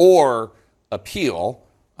trial or appeal.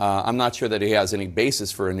 I'm not sure that he has any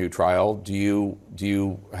basis for a new trial. Do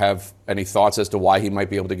you have any thoughts as to why he might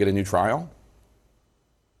be able to get a new trial?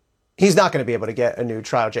 He's not going to be able to get a new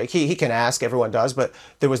trial, Jake. He can ask, everyone does, but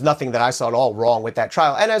there was nothing that I saw at all wrong with that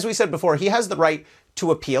trial. And as we said before, he has the right to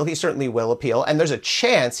appeal. He certainly will appeal. And there's a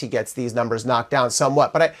chance he gets these numbers knocked down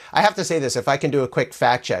somewhat. But I have to say this, if I can do a quick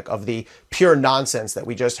fact check of the pure nonsense that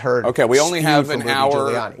we just heard. Okay, we only have an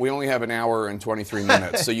hour. We only have an hour and 23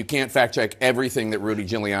 minutes. So you can't fact check everything that Rudy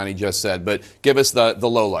Giuliani just said, but give us the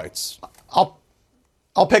lowlights.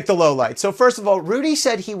 I'll pick the lowlights. So first of all, Rudy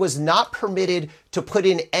said he was not permitted to put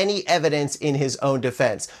in any evidence in his own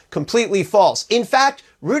defense. Completely false. In fact,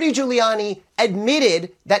 Rudy Giuliani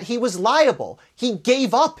admitted that he was liable. He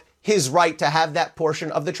gave up his right to have that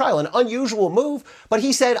portion of the trial. An unusual move, but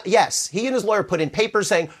he said, yes, he and his lawyer put in papers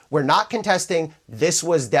saying, we're not contesting, this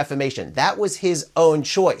was defamation. That was his own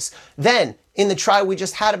choice. Then, in the trial we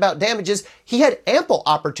just had about damages, he had ample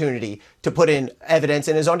opportunity to put in evidence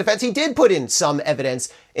in his own defense. He did put in some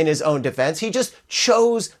evidence in his own defense. He just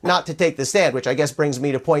chose not to take the stand, which I guess brings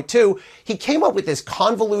me to point two. He came up with this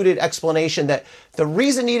convoluted explanation that the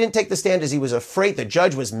reason he didn't take the stand is he was afraid the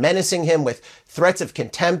judge was menacing him with threats of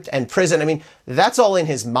contempt and prison. I mean, that's all in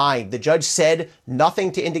his mind. The judge said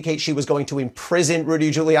nothing to indicate she was going to imprison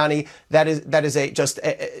Rudy Giuliani. That is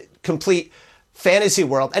a complete fantasy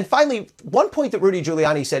world. And finally, one point that Rudy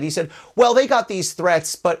Giuliani said, he said, well, they got these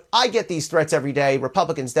threats, but I get these threats every day.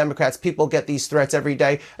 Republicans, Democrats, people get these threats every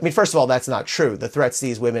day. I mean, first of all, that's not true. The threats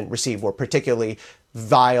these women received were particularly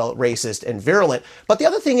vile, racist, and virulent. But the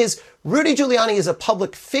other thing is, Rudy Giuliani is a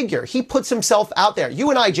public figure. He puts himself out there. You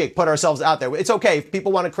and I, Jake, put ourselves out there. It's okay if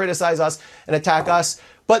people want to criticize us and attack us.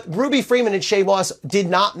 But Ruby Freeman and Shay Moss did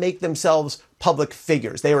not make themselves public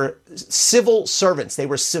figures. They were civil servants. They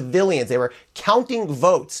were civilians. They were counting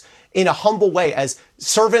votes. in a humble way as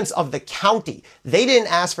servants of the county. They didn't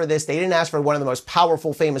ask for this. They didn't ask for one of the most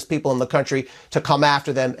powerful, famous people in the country to come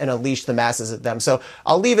after them and unleash the masses at them. So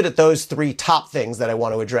I'll leave it at those three top things that I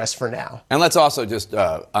want to address for now. And let's also just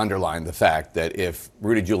underline the fact that if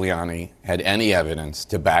Rudy Giuliani had any evidence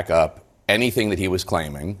to back up anything that he was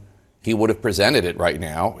claiming, he would have presented it right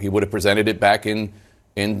now. He would have presented it back in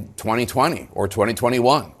 2020 or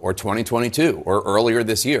 2021 or 2022 or earlier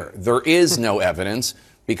this year. There is no evidence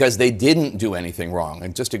because they didn't do anything wrong.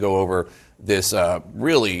 And just to go over this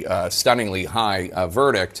really stunningly high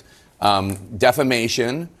verdict,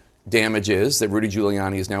 defamation damages that Rudy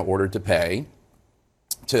Giuliani is now ordered to pay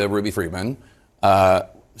to Ruby Freeman,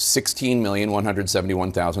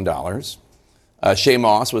 $16,171,000. Shay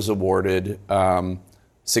Moss was awarded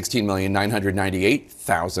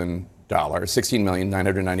 $16,998,000.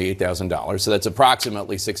 $16,998,000. So that's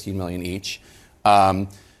approximately $16 million each.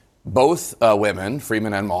 Both women,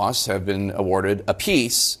 Freeman and Moss, have been awarded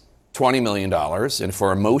apiece $20 million and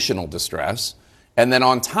for emotional distress. And then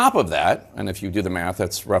on top of that, and if you do the math,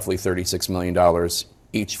 that's roughly $36 million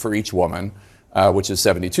each for each woman, which is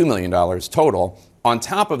 $72 million total. On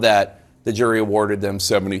top of that, the jury awarded them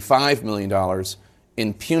 $75 million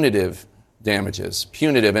in punitive damages.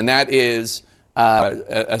 Punitive, and that is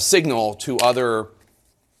a signal to other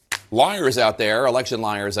liars out there, election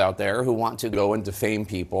liars out there who want to go and defame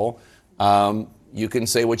people. You can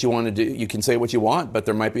say what you want to do. You can say what you want, but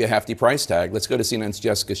there might be a hefty price tag. Let's go to CNN's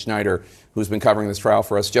Jessica Schneider, who's been covering this trial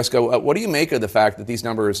for us. Jessica, what do you make of the fact that these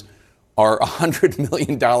numbers are $100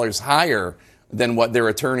 million higher than what their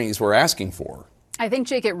attorneys were asking for? I think,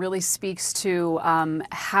 Jake, it really speaks to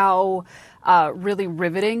how really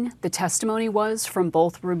riveting the testimony was from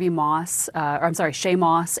both Shay Moss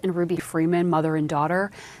and Ruby Freeman, mother and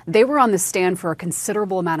daughter. They were on the stand for a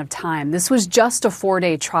considerable amount of time. This was just a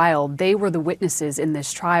 4-day trial. They were the witnesses in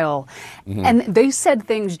this trial. Mm-hmm. And they said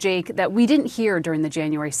things, Jake, that we didn't hear during the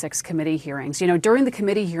January 6th committee hearings. You know, during the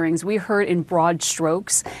committee hearings, we heard in broad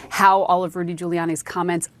strokes how all of Rudy Giuliani's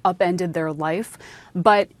comments upended their life.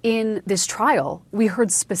 But in this trial, we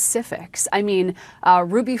heard specifics. I mean,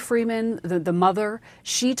 Ruby Freeman, the mother,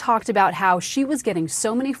 she talked about how she was getting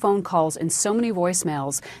so many phone calls and so many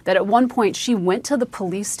voicemails that at one point she went to the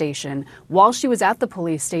police station. While she was at the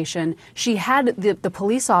police station, she had the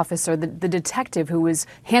police officer, the detective who was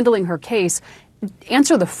handling her case,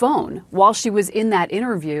 answer the phone while she was in that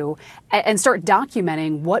interview and start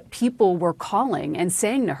documenting what people were calling and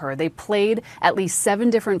saying to her. They played at least 7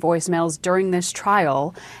 different voicemails during this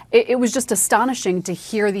trial. It was just astonishing to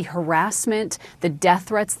hear the harassment, the death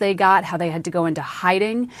threats they got, how they had to go into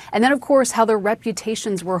hiding, and then, of course, how their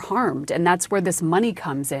reputations were harmed. And that's where this money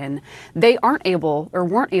comes in. They weren't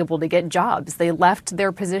able to get jobs. They left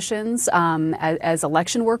their positions as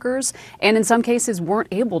election workers, and in some cases weren't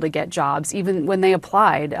able to get jobs, even when they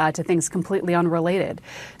applied to things completely unrelated.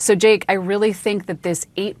 So, Jake, I really think that this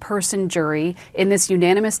 8-person jury in this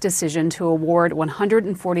unanimous decision to award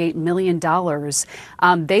 $148 million,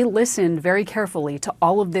 they listened very carefully to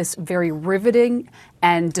all of this very riveting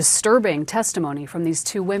and disturbing testimony from these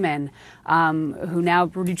 2 women who now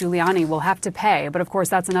Rudy Giuliani will have to pay. But, of course,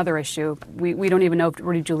 that's another issue. We don't even know if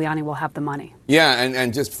Rudy Giuliani will have the money. Yeah,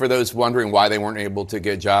 and just for those wondering why they weren't able to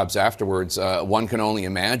get jobs afterwards, one can only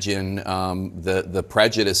imagine the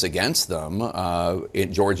prejudice against them.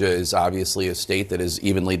 Georgia is obviously a state that is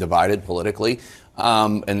evenly divided politically.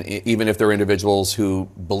 And even if there are individuals who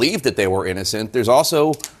believe that they were innocent, there's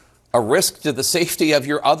also a risk to the safety of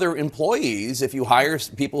your other employees if you hire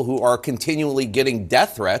people who are continually getting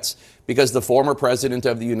death threats because the former president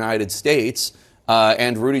of the United States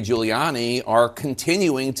and Rudy Giuliani are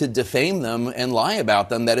continuing to defame them and lie about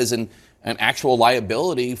them. That is an actual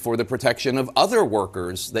liability for the protection of other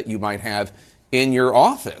workers that you might have in your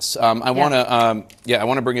office. I want to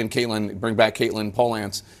bring back Caitlin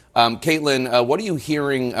Polance. Caitlin, what are you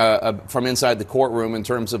hearing from inside the courtroom in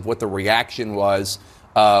terms of what the reaction was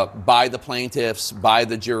by the plaintiffs, by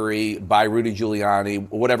the jury, by Rudy Giuliani,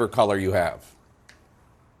 whatever color you have?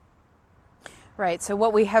 Right. So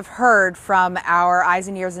what we have heard from our eyes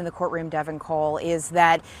and ears in the courtroom, Devin Cole, is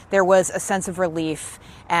that there was a sense of relief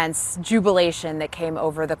and jubilation that came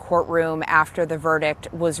over the courtroom after the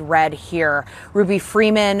verdict was read here. Ruby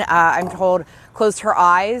Freeman, I'm told, closed her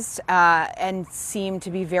eyes and seemed to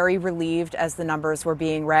be very relieved as the numbers were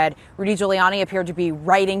being read. Rudy Giuliani appeared to be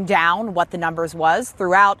writing down what the numbers was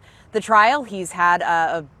throughout the trial. He's had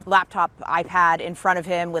a laptop iPad in front of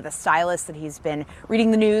him with a stylus that he's been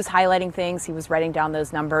reading the news, highlighting things. He was writing down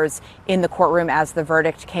those numbers in the courtroom as the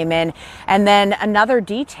verdict came in. And then another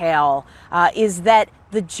detail is that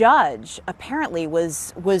the judge apparently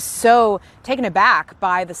was so taken aback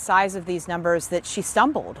by the size of these numbers that she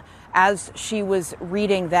stumbled as she was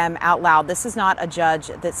reading them out loud. This is not a judge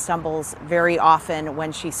that stumbles very often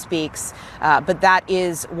when she speaks, but that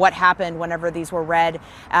is what happened whenever these were read.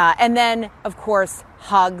 And then, of course,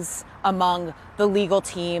 hugs among the legal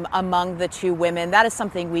team, among the two women. That is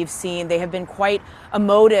something we've seen. They have been quite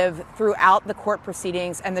emotive throughout the court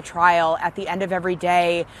proceedings and the trial. At the end of every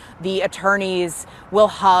day, the attorneys will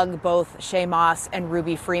hug both Shaye Moss and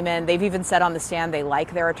Ruby Freeman. They've even said on the stand they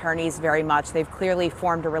like their attorneys very much. They've clearly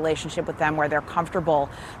formed a relationship with them where they're comfortable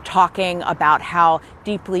talking about how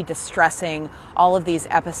deeply distressing all of these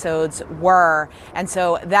episodes were. And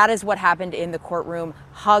so that is what happened in the courtroom.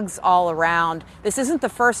 Hugs all around. This isn't the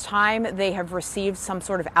first time they have received some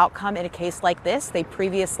sort of outcome in a case like this. They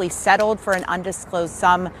previously settled for an undisclosed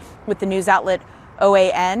sum with the news outlet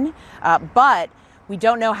OAN, but we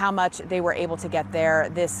don't know how much they were able to get there.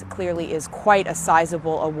 This clearly is quite a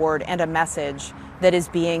sizable award and a message that is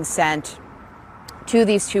being sent to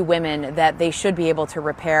these two women that they should be able to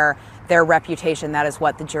repair their reputation. That is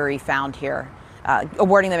what the jury found here,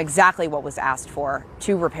 awarding them exactly what was asked for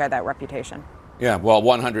to repair that reputation. Yeah, well,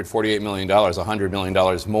 $148 million, $100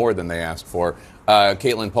 million more than they asked for.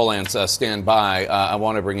 Caitlin Polance, stand by. I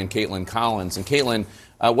want to bring in Caitlin Collins. And Caitlin,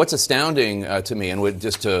 what's astounding to me,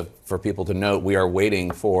 and for people to note, we are waiting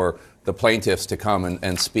for the plaintiffs to come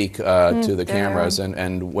and speak to the cameras.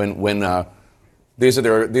 And when these are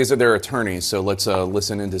their attorneys, so let's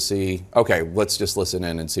listen in to see. Okay, let's just listen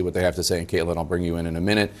in and see what they have to say. And Caitlin, I'll bring you in a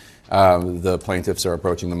minute. The plaintiffs are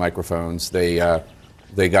approaching the microphones.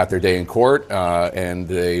 They got their day in court, and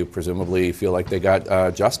they presumably feel like they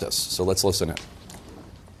got justice. So let's listen in.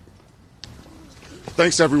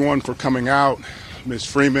 Thanks, everyone, for coming out. Ms.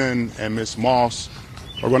 Freeman and Ms. Moss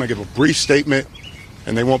are going to give a brief statement,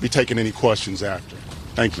 and they won't be taking any questions after.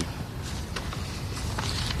 Thank you.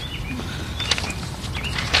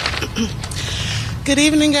 Good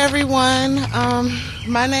evening, everyone.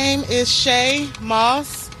 My name is Shaye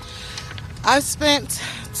Moss. I've spent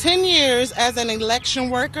 10 years as an election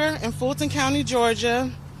worker in Fulton County, Georgia.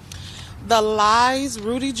 The lies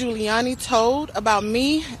Rudy Giuliani told about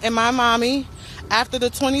me and my mommy after the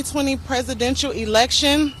 2020 presidential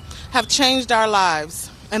election have changed our lives.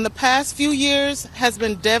 And the past few years has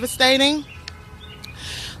been devastating.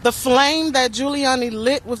 The flame that Giuliani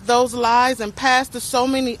lit with those lies and passed to so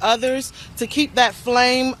many others to keep that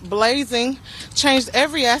flame blazing changed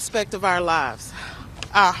every aspect of our lives.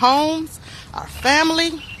 Our homes, our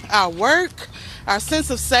family, our work, our sense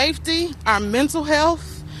of safety, our mental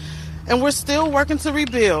health, and we're still working to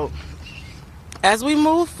rebuild. As we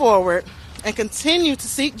move forward and continue to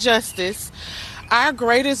seek justice, our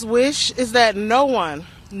greatest wish is that no one,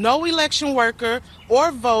 no election worker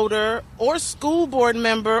or voter or school board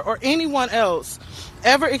member or anyone else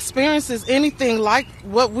ever experiences anything like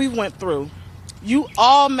what we went through. You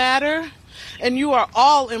all matter, and you are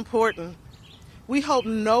all important. We hope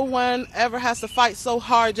no one ever has to fight so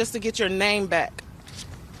hard just to get your name back.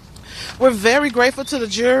 We're very grateful to the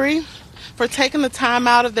jury for taking the time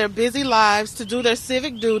out of their busy lives to do their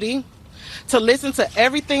civic duty, to listen to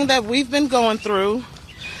everything that we've been going through.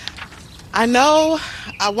 I know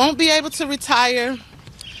I won't be able to retire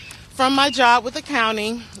from my job with the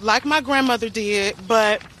county like my grandmother did,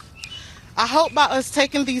 but I hope by us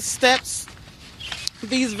taking these steps,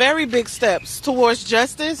 these very big steps towards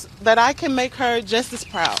justice, that I can make her just as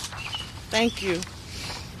proud. Thank you.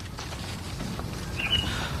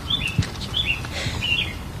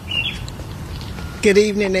 Good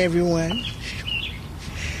evening, everyone.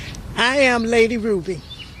 I am Lady Ruby.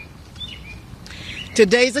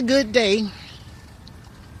 Today's a good day.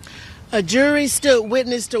 A jury stood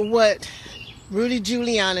witness to what Rudy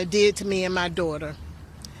Giuliani did to me and my daughter,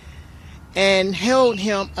 and held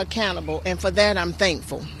him accountable, and for that I'm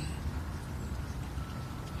thankful.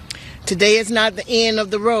 Today is not the end of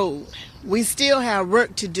the road. We still have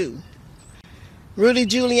work to do. Rudy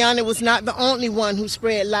Giuliani was not the only one who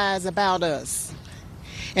spread lies about us,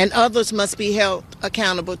 and others must be held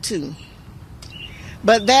accountable too.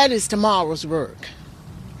 But that is tomorrow's work.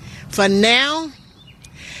 For now,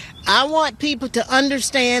 I want people to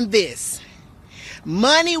understand this.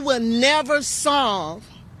 Money will never solve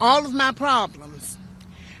all of my problems.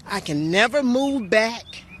 I can never move back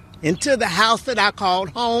into the house that I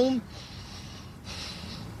called home.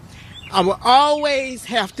 I will always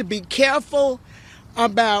have to be careful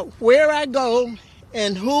about where I go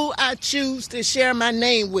and who I choose to share my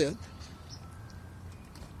name with.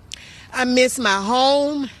 I miss my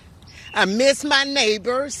home, I miss my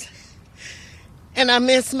neighbors, and I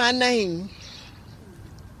miss my name.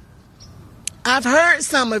 I've heard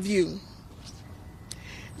some of you.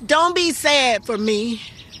 Don't be sad for me.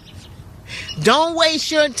 Don't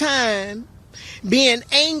waste your time being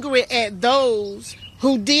angry at those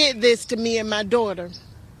who did this to me and my daughter.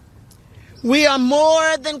 We are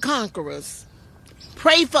more than conquerors.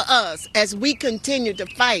 Pray for us as we continue to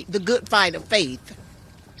fight the good fight of faith.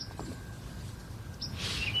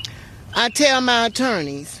 I tell my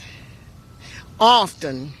attorneys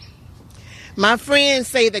often, my friends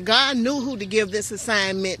say that God knew who to give this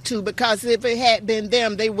assignment to, because if it had been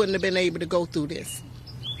them, they wouldn't have been able to go through this.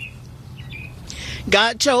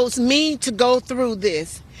 God chose me to go through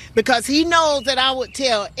this because he knows that I would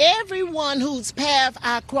tell everyone whose path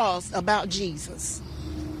I cross about Jesus.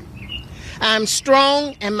 I'm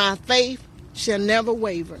strong and my faith shall never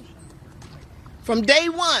waver. From day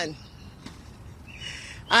one,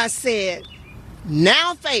 I said,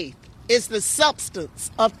 now faith is the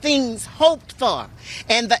substance of things hoped for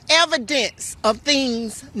and the evidence of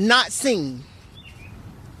things not seen.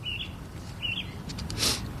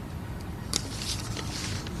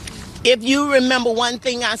 If you remember one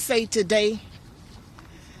thing I say today,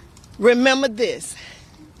 remember this.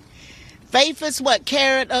 Faith is what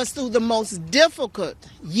carried us through the most difficult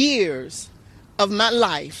years of my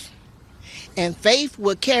life. And faith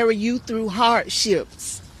will carry you through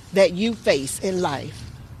hardships that you face in life.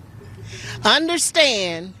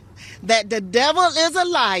 Understand that the devil is a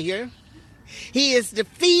liar. He is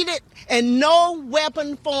defeated, and no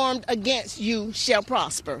weapon formed against you shall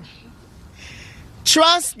prosper.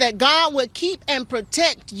 Trust that God will keep and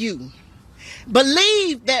protect you.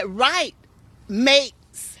 Believe that right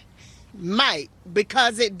makes might,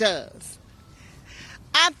 because it does.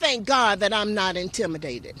 I thank God that I'm not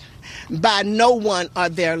intimidated by no one or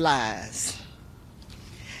their lies.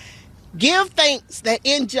 Give thanks that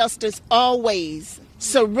injustice always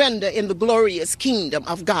surrender in the glorious kingdom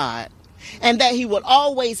of God, and that he will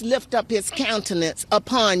always lift up his countenance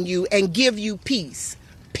upon you and give you peace,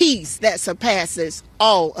 peace that surpasses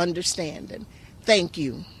all understanding. Thank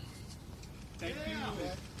you. Thank you.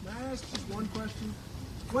 May I ask just one question?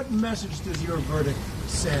 What message does your verdict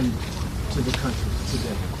send to the country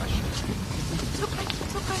today?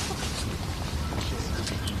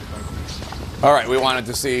 All right, we wanted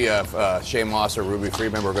to see if Shay Moss or Ruby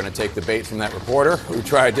Freeman were going to take the bait from that reporter who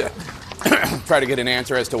tried to get an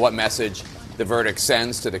answer as to what message the verdict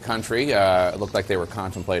sends to the country. It looked like they were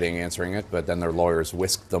contemplating answering it, but then their lawyers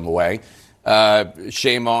whisked them away.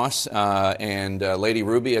 Shay Moss and Lady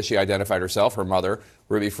Ruby, as she identified herself, her mother,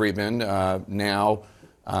 Ruby Freeman, now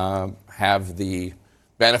have the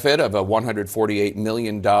benefit of a $148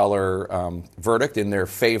 million verdict in their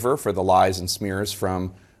favor for the lies and smears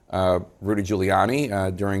from Rudy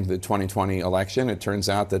Giuliani during the 2020 election. It turns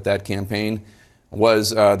out that campaign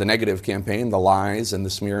was the negative campaign. The lies and the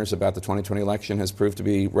smears about the 2020 election has proved to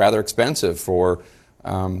be rather expensive for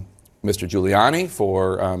Mr. Giuliani,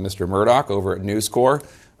 for Mr. Murdoch over at News Corp,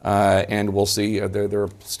 and we'll see. There are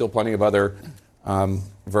still plenty of other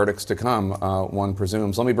verdicts to come, one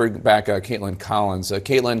presumes. Let me bring back Caitlin Collins.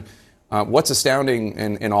 Caitlin, what's astounding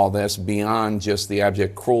in all this, beyond just the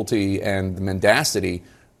abject cruelty and the mendacity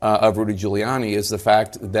of Rudy Giuliani, is the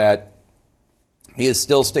fact that he is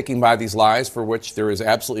still sticking by these lies for which there is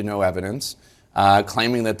absolutely no evidence,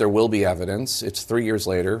 claiming that there will be evidence. It's 3 years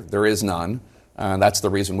later. There is none. That's the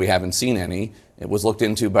reason we haven't seen any. It was looked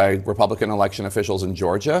into by Republican election officials in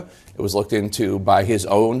Georgia. It was looked into by his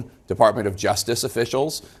own Department of Justice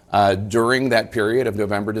officials during that period of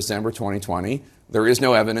November, December 2020. There is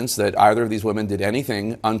no evidence that either of these women did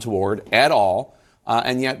anything untoward at all.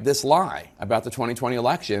 And yet this lie about the 2020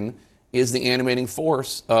 election is the animating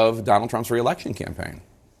force of Donald Trump's re-election campaign.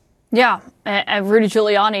 Yeah, and Rudy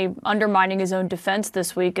Giuliani undermining his own defense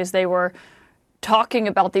this week as they were talking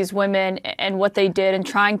about these women and what they did and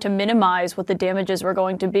trying to minimize what the damages were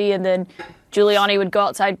going to be. And then Giuliani would go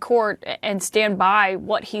outside court and stand by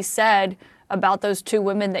what he said about those two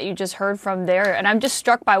women that you just heard from there. And I'm just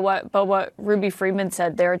struck by what Ruby Freeman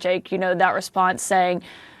said there, Jake. You know, that response saying,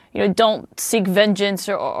 you know, don't seek vengeance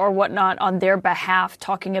or whatnot on their behalf,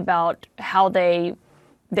 talking about how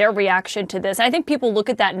their reaction to this. And I think people look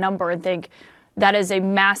at that number and think that is a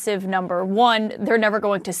massive number. One, they're never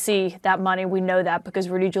going to see that money. We know that because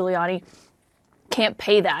Rudy Giuliani can't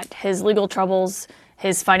pay that. His legal troubles,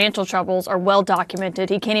 his financial troubles are well documented.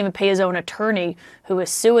 He can't even pay his own attorney who is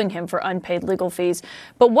suing him for unpaid legal fees.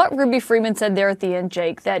 But what Ruby Freeman said there at the end,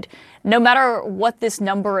 Jake, that no matter what this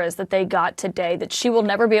number is that they got today, that she will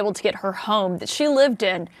never be able to get her home that she lived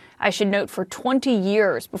in, I should note, for 20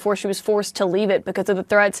 years before she was forced to leave it because of the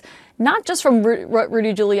threats, not just from what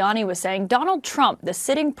Rudy Giuliani was saying. Donald Trump, the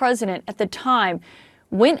sitting president at the time,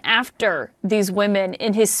 went after these women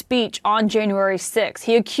in his speech on January 6th.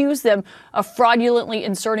 He accused them of fraudulently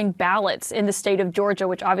inserting ballots in the state of Georgia,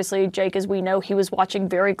 which obviously, Jake, as we know, he was watching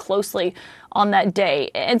very closely on that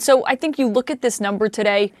day. And so I think you look at this number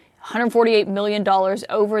today, $148 million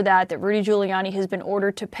over that Rudy Giuliani has been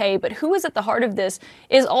ordered to pay. But who is at the heart of this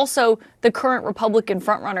is also the current Republican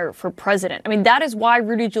frontrunner for president. I mean, that is why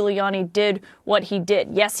Rudy Giuliani did what he did.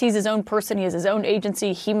 Yes, he's his own person. He has his own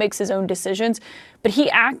agency. He makes his own decisions. But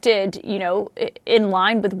he acted, in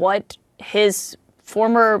line with what his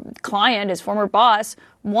former client, his former boss,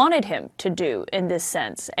 wanted him to do in this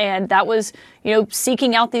sense. And that was,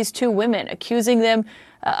 seeking out these two women, accusing them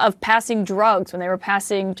of passing drugs when they were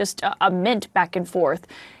passing just a mint back and forth.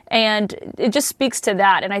 And it just speaks to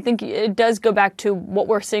that. And I think it does go back to what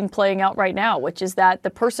we're seeing playing out right now, which is that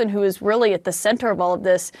the person who is really at the center of all of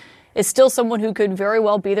this is still someone who could very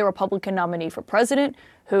well be the Republican nominee for president,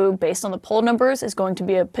 who, based on the poll numbers, is going to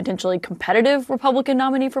be a potentially competitive Republican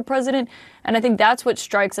nominee for president. And I think that's what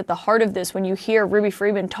strikes at the heart of this when you hear Ruby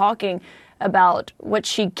Freeman talking about what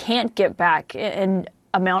she can't get back in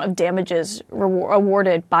amount of damages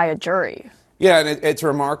awarded by a jury. Yeah, and it's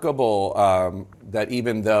remarkable that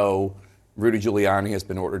even though Rudy Giuliani has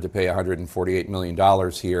been ordered to pay $148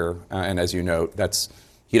 million here, and as you note,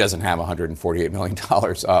 he doesn't have $148 million,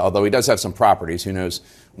 although he does have some properties. Who knows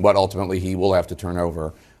what ultimately he will have to turn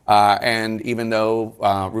over. And even though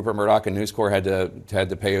Rupert Murdoch and News Corp had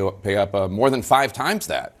to pay up more than 5 times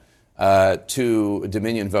that to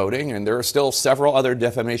Dominion Voting, and there are still several other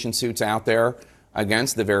defamation suits out there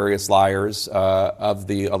against the various liars of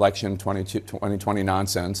the election 2020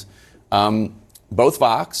 nonsense. Both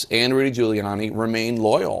Fox and Rudy Giuliani remain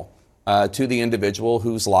loyal to the individual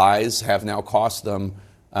whose lies have now cost them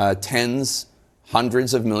tens,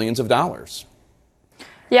 hundreds of millions of dollars.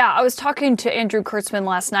 Yeah, I was talking to Andrew Kurtzman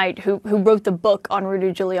last night, who wrote the book on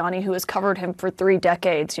Rudy Giuliani, who has covered him for 3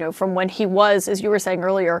 decades, from when he was, as you were saying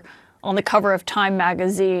earlier, on the cover of Time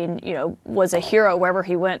magazine, was a hero wherever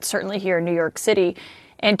he went, certainly here in New York City,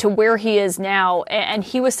 and to where he is now. And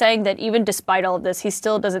he was saying that even despite all of this, he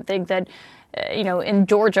still doesn't think that, in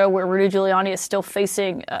Georgia, where Rudy Giuliani is still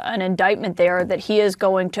facing an indictment there, that he is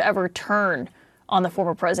going to ever turn on the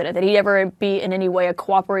former president, that he'd ever be in any way a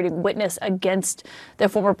cooperating witness against the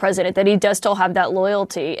former president, that he does still have that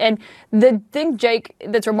loyalty. And the thing, Jake,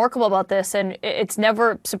 that's remarkable about this, and it's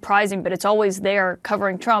never surprising, but it's always there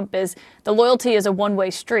covering Trump, is the loyalty is a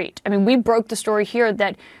one-way street. I mean, we broke the story here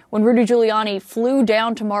that when Rudy Giuliani flew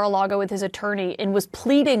down to Mar-a-Lago with his attorney and was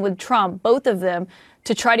pleading with Trump, both of them,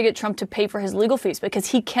 to try to get Trump to pay for his legal fees because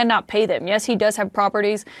he cannot pay them. Yes, he does have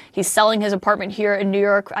properties. He's selling his apartment here in New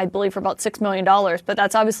York, I believe, for about $6 million. But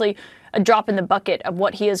that's obviously a drop in the bucket of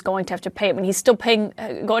what he is going to have to pay. I mean, he's still going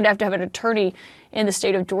to have an attorney in the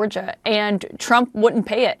state of Georgia. And Trump wouldn't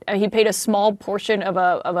pay it. He paid a small portion of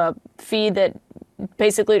a fee that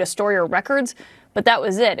basically to store your records. But that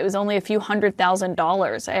was it. It was only a few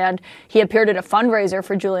 $100,000. And he appeared at a fundraiser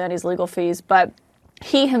for Giuliani's legal fees. But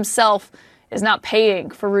he himself is not paying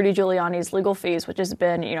for Rudy Giuliani's legal fees, which has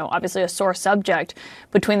been, obviously a sore subject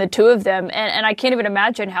between the two of them. And I can't even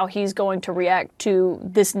imagine how he's going to react to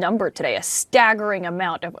this number today, a staggering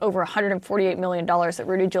amount of over $148 million that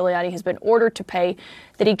Rudy Giuliani has been ordered to pay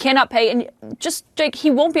that he cannot pay. And just, Jake,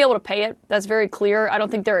 he won't be able to pay it. That's very clear. I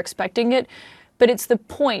don't think they're expecting it. But it's the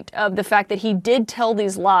point of the fact that he did tell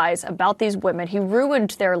these lies about these women. He ruined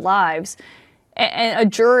their lives. And a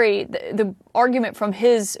jury, the argument from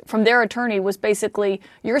their attorney was basically,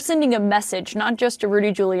 you're sending a message, not just to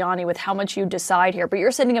Rudy Giuliani with how much you decide here, but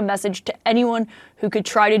you're sending a message to anyone who could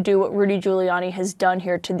try to do what Rudy Giuliani has done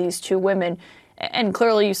here to these two women. And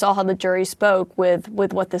clearly you saw how the jury spoke with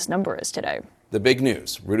what this number is today. The big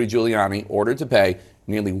news, Rudy Giuliani ordered to pay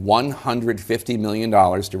nearly $150 million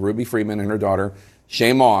to Ruby Freeman and her daughter,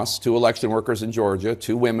 Shay Moss, 2 election workers in Georgia,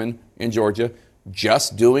 2 women in Georgia,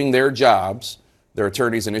 just doing their jobs. Their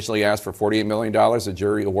attorneys initially asked for $48 million. The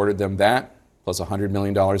jury awarded them that, plus $100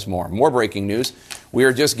 million more. More breaking news. We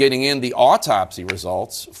are just getting in the autopsy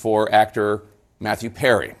results for actor Matthew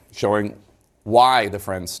Perry, showing why the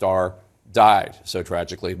Friends star died so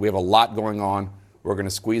tragically. We have a lot going on. We're going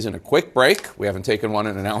to squeeze in a quick break. We haven't taken one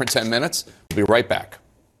in an hour and 10 minutes. We'll be right back.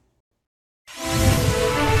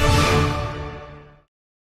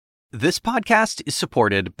 This podcast is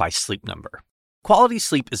supported by Sleep Number. Quality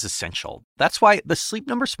sleep is essential. That's why the Sleep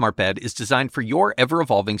Number Smart Bed is designed for your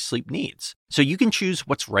ever-evolving sleep needs, so you can choose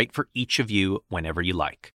what's right for each of you whenever you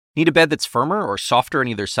like. Need a bed that's firmer or softer on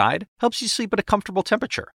either side? Helps you sleep at a comfortable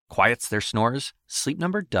temperature. Quiets their snores? Sleep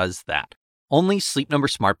Number does that. Only Sleep Number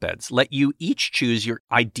Smart Beds let you each choose your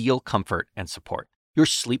ideal comfort and support, your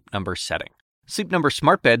Sleep Number setting. Sleep Number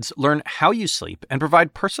smart beds learn how you sleep and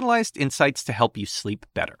provide personalized insights to help you sleep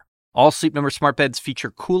better. All Sleep Number smart beds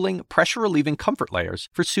feature cooling, pressure-relieving comfort layers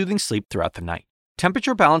for soothing sleep throughout the night.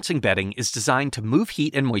 Temperature balancing bedding is designed to move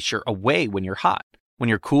heat and moisture away when you're hot. When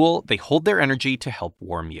you're cool, they hold their energy to help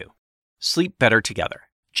warm you. Sleep better together.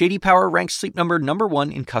 J.D. Power ranks Sleep Number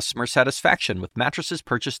 #1 in customer satisfaction with mattresses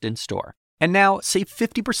purchased in-store. And now, save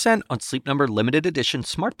 50% on Sleep Number limited edition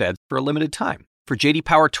smart beds for a limited time. For J.D.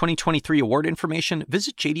 Power 2023 award information,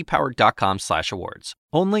 visit jdpower.com/awards.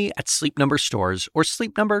 Only at Sleep Number stores or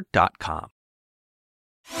sleepnumber.com.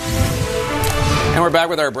 And we're back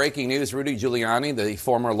with our breaking news. Rudy Giuliani, the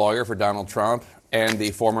former lawyer for Donald Trump and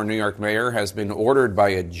the former New York mayor, has been ordered by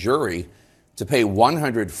a jury to pay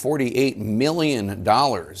 $148 million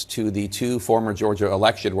to the two former Georgia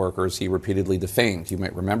election workers he repeatedly defamed. You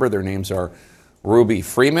might remember their names are Ruby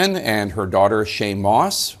Freeman and her daughter Shay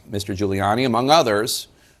Moss. Mr. Giuliani, among others,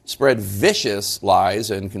 spread vicious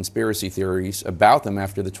lies and conspiracy theories about them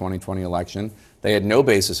after the 2020 election. They had no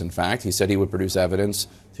basis, in fact. He said he would produce evidence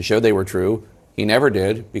to show they were true. He never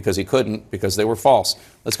did because he couldn't, because they were false.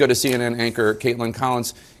 Let's go to CNN anchor Caitlin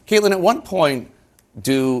Collins. Caitlin, at what point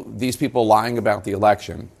do these people lying about the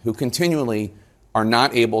election, who continually are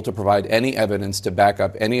not able to provide any evidence to back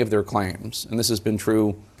up any of their claims, and this has been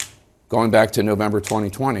true going back to November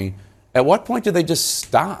 2020, at what point do they just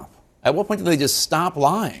stop? At what point do they just stop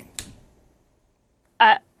lying?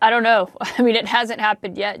 I don't know. I mean, it hasn't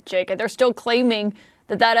happened yet, Jake. They're still claiming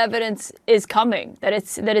that evidence is coming, that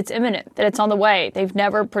it's imminent, that it's on the way. They've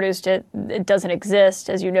never produced it. It doesn't exist,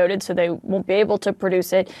 as you noted, so they won't be able to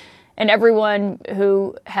produce it. And everyone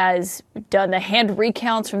who has done the hand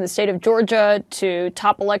recounts from the state of Georgia to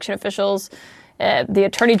top election officials, the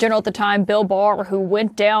attorney general at the time, Bill Barr, who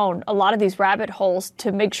went down a lot of these rabbit holes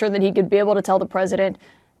to make sure that he could be able to tell the president,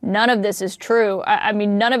 none of this is true. I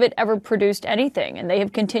mean, none of it ever produced anything, and they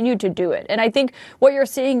have continued to do it. And I think what you're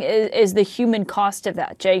seeing is the human cost of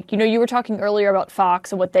that, Jake. You know, you were talking earlier about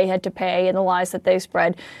Fox and what they had to pay and the lies that they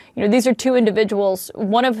spread. You know, these are two individuals,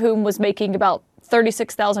 one of whom was making about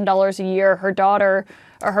 $36,000 a year.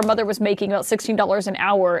 Her mother was making about $16 an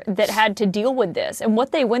hour, that had to deal with this. And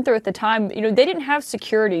what they went through at the time, you know, they didn't have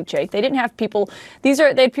security, Jake. They didn't have people. They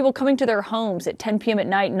had people coming to their homes at 10 p.m. at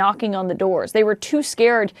night, knocking on the doors. They were too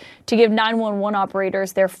scared to give 911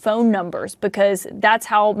 operators their phone numbers, because that's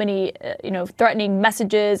how many, threatening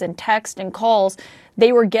messages and text and calls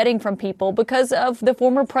they were getting from people because of the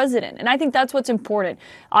former president. And I think that's what's important.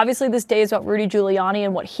 Obviously, this day is about Rudy Giuliani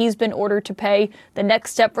and what he's been ordered to pay. The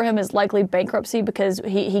next step for him is likely bankruptcy, because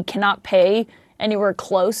he cannot pay anywhere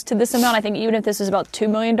close to this amount. I think even if this is about $2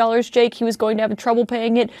 million, Jake, he was going to have trouble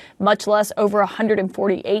paying it, much less over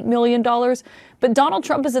 $148 million. But Donald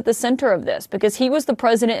Trump is at the center of this, because he was the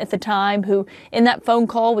president at the time who, in that phone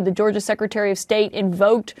call with the Georgia Secretary of State,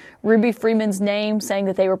 invoked Ruby Freeman's name, saying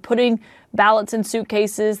that they were putting ballots in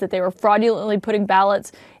suitcases, that they were fraudulently putting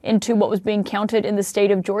ballots into what was being counted in the state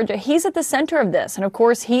of Georgia. He's at the center of this. And of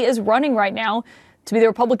course, he is running right now to be the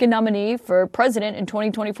Republican nominee for president in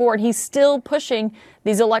 2024. And he's still pushing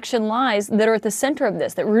these election lies that are at the center of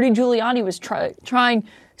this, that Rudy Giuliani was trying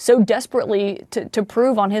so desperately to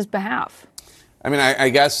prove on his behalf. I mean, I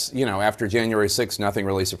guess, after January 6th, nothing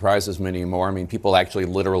really surprises me anymore. I mean, people actually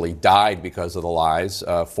literally died because of the lies.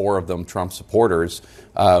 4 of them Trump supporters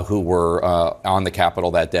who were on the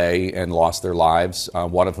Capitol that day and lost their lives.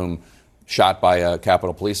 One of whom shot by a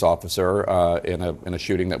Capitol police officer in a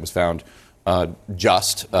shooting that was found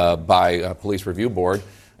just by a police review board.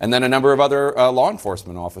 And then a number of other law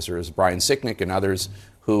enforcement officers, Brian Sicknick and others,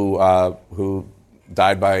 who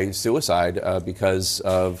died by suicide because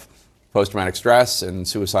of post-traumatic stress and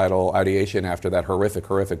suicidal ideation after that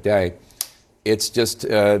horrific day. It's just,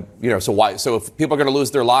 so if people are going to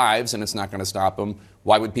lose their lives and it's not going to stop them,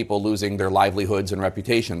 why would people losing their livelihoods and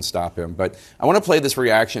reputations stop him? But I want to play this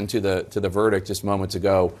reaction to the verdict just moments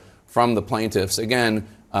ago from the plaintiffs. Again,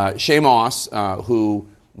 Shay Moss, who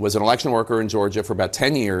was an election worker in Georgia for about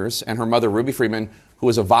 10 years, and her mother, Ruby Freeman, who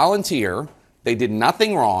was a volunteer. They did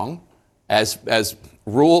nothing wrong, as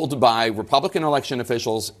ruled by Republican election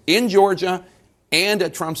officials in Georgia and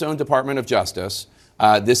at Trump's own Department of Justice.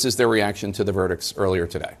 This is their reaction to the verdicts earlier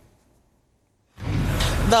today.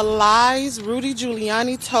 The lies Rudy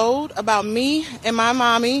Giuliani told about me and my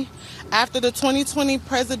mommy after the 2020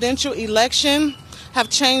 presidential election have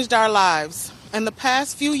changed our lives. And the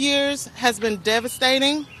past few years has been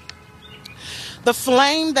devastating. The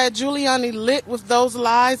flame that Giuliani lit with those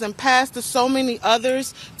lies and passed to so many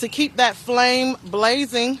others to keep that flame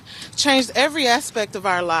blazing changed every aspect of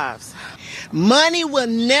our lives. Money will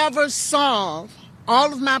never solve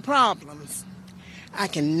all of my problems. I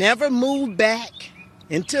can never move back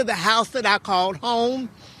into the house that I called home.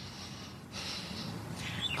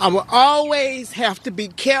 I will always have to be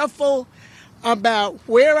careful about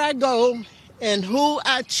where I go and who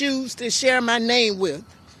I choose to share my name with.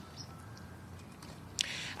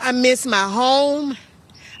 I miss my home,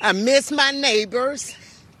 I miss my neighbors,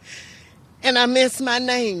 and I miss my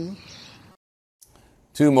name.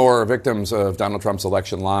 Two more victims of Donald Trump's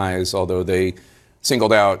election lies, although they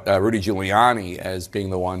singled out Rudy Giuliani as being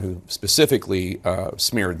the one who specifically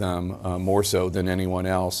smeared them more so than anyone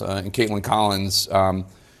else. And Caitlin Collins,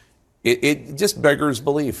 it just beggars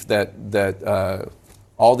belief that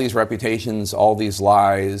all these reputations, all these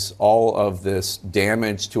lies, all of this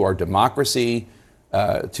damage to our democracy,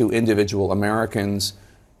 to individual Americans,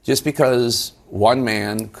 just because one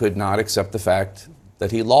man could not accept the fact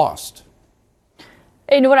that he lost.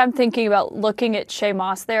 You know what I'm thinking about looking at Shaye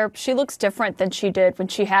Moss there? She looks different than she did when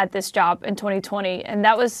she had this job in 2020. And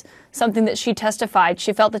that was something that she testified.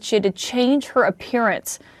 She felt that she had to change her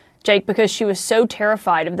appearance, Jake, because she was so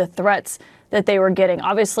terrified of the threats that they were getting.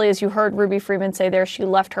 Obviously, as you heard Ruby Freeman say there, she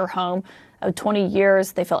left her home of 20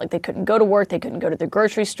 years. They felt like they couldn't go to work. They couldn't go to the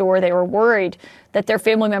grocery store. They were worried that their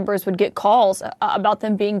family members would get calls about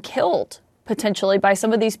them being killed potentially by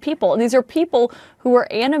some of these people. And these are people who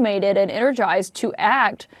were animated and energized to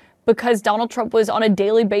act because Donald Trump was on a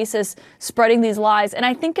daily basis spreading these lies. And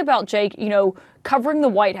I think about, Jake, covering the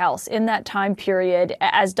White House in that time period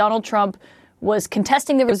as Donald Trump was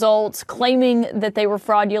contesting the results, claiming that they were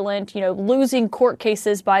fraudulent, losing court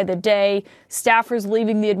cases by the day, staffers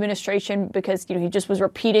leaving the administration because, he just was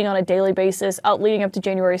repeating on a daily basis leading up to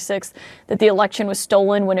January 6th that the election was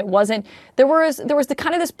stolen when it wasn't. There was the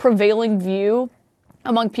kind of this prevailing view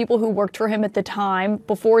among people who worked for him at the time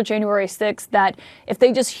before January 6th that if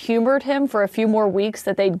they just humored him for a few more weeks,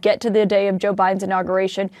 that they'd get to the day of Joe Biden's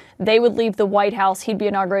inauguration, they would leave the White House, he'd be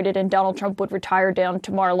inaugurated, and Donald Trump would retire down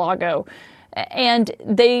to Mar-a-Lago. And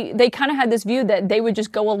they kind of had this view that they would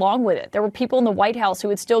just go along with it. There were people in the White House who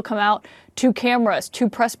would still come out to cameras, to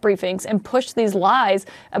press briefings, and push these lies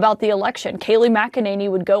about the election. Kayleigh McEnany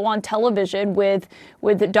would go on television with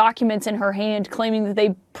the documents in her hand claiming that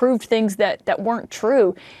they proved things that weren't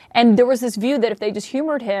true. And there was this view that if they just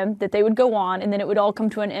humored him, that they would go on and then it would all come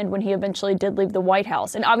to an end when he eventually did leave the White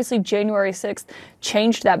House. And obviously January 6th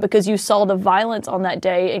changed that because you saw the violence on that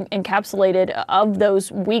day encapsulated of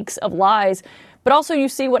those weeks of lies. But also you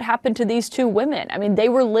see what happened to these two women. I mean, they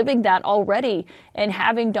were living that already, and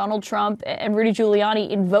having Donald Trump and Rudy Giuliani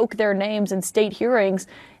invoke their names in state hearings.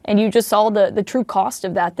 And you just saw the true cost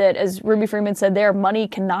of that, as Ruby Freeman said there, money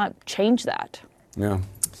cannot change that. Yeah.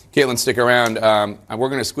 Caitlin, stick around. We're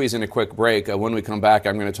going to squeeze in a quick break. When we come back,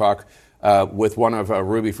 I'm going to talk with one of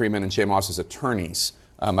Ruby Freeman and Shaye Moss's attorneys,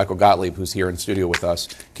 Michael Gottlieb, who's here in studio with us,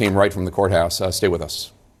 came right from the courthouse. Stay with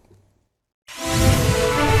us.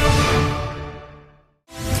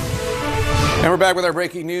 And we're back with our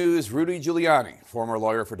breaking news. Rudy Giuliani, former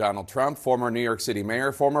lawyer for Donald Trump, former New York City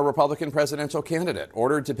mayor, former Republican presidential candidate,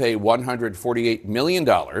 ordered to pay $148 million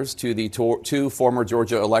to the two former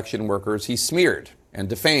Georgia election workers he smeared and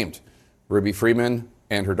defamed, Ruby Freeman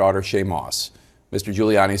and her daughter Shaye Moss. Mr.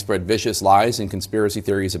 Giuliani spread vicious lies and conspiracy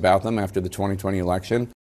theories about them after the 2020 election.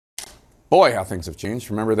 Boy, how things have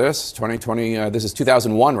changed. Remember this? 2020, this is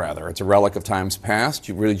 2001, rather. It's a relic of times past.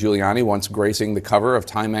 Rudy Giuliani once gracing the cover of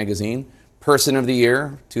Time magazine. Person of the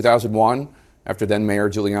Year, 2001, after then Mayor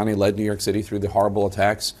Giuliani led New York City through the horrible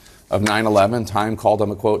attacks of 9/11. Time called him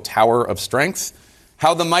a, quote, tower of strength.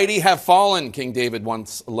 How the mighty have fallen, King David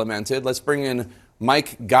once lamented. Let's bring in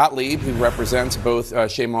Mike Gottlieb, who represents both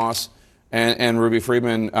Shaye Moss and Ruby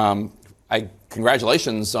Freeman.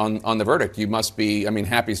 Congratulations on the verdict. You must be,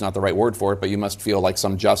 happy is not the right word for it, but you must feel like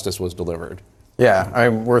some justice was delivered. Yeah,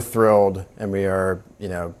 we're thrilled, and we are,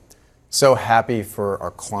 so happy for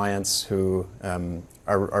our clients who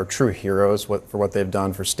are true heroes for what they've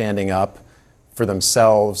done, for standing up for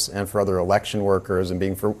themselves and for other election workers, and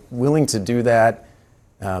being willing to do that,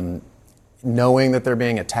 knowing that they're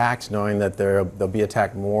being attacked, knowing that they'll be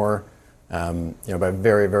attacked more, by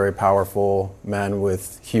very, very powerful men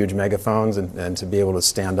with huge megaphones, and to be able to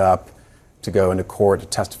stand up, to go into court, to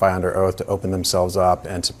testify under oath, to open themselves up,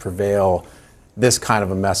 and to prevail this kind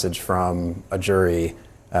of a message from a jury.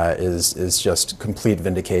 Is just complete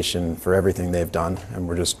vindication for everything they've done, and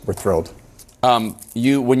we're thrilled.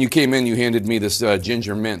 When you came in, you handed me this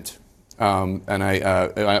ginger mint, and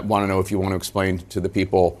I want to know if you want to explain to the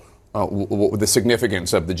people the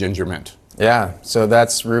significance of the ginger mint. Yeah, so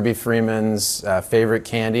that's Ruby Freeman's favorite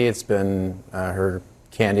candy. It's been her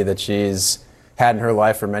candy that she's had in her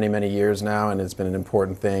life for many, many years now, and it's been an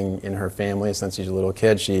important thing in her family since she's a little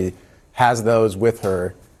kid. She has those with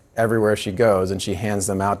her everywhere she goes, and she hands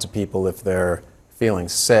them out to people if they're feeling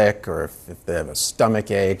sick or if they have a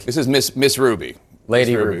stomach ache. This is Miss Ruby.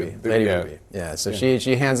 Lady Miss Ruby. Lady yeah. Ruby. Yeah, so Yeah.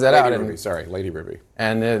 she hands that Lady out. Ruby, And, sorry, Lady Ruby.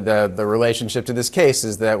 and the relationship to this case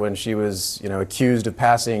is that when she was accused of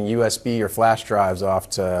passing USB or flash drives off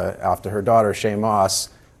to her daughter, Shay Moss,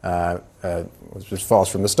 which was false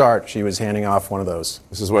from the start, she was handing off one of those.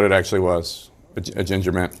 This is what it actually was, a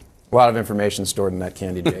ginger mint. A lot of information stored in that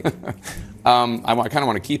candy, Jake. I kind of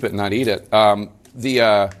want to keep it and not eat it.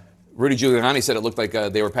 Rudy Giuliani said it looked like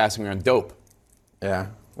they were passing around dope. Yeah.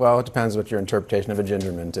 Well, it depends what your interpretation of a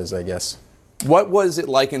ginger mint is, I guess. What was it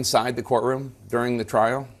like inside the courtroom during the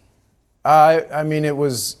trial? I mean, it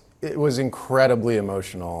was incredibly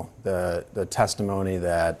emotional. The testimony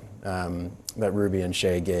that Ruby and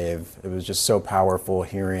Shay gave, it was just so powerful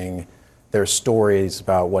hearing their stories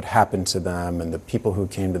about what happened to them and the people who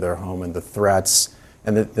came to their home and the threats.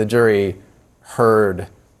 And the jury heard,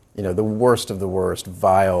 the worst of the worst,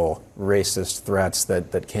 vile, racist threats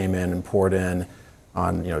that came in and poured in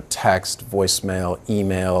on, text, voicemail,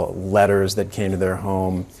 email, letters that came to their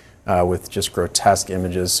home with just grotesque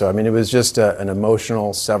images. So, I mean, it was just an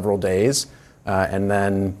emotional several days. And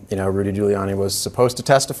then, Rudy Giuliani was supposed to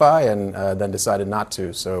testify and then decided not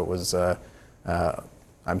to. So it was,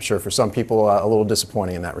 I'm sure for some people, a little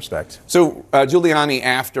disappointing in that respect. So Giuliani,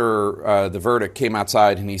 after the verdict, came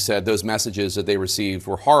outside and he said those messages that they received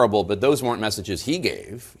were horrible, but those weren't messages he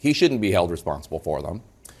gave. He shouldn't be held responsible for them.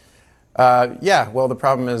 Yeah, well, the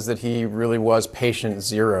problem is that he really was patient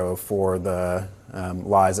zero for the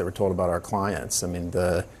lies that were told about our clients. I mean,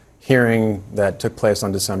 the hearing that took place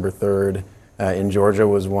on December 3rd in Georgia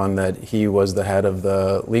was one that he was the head of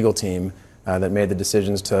the legal team that made the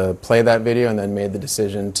decisions to play that video and then made the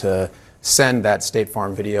decision to send that State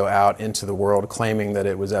Farm video out into the world claiming that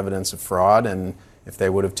it was evidence of fraud. And if they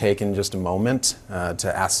would have taken just a moment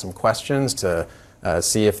to ask some questions, to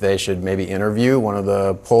see if they should maybe interview one of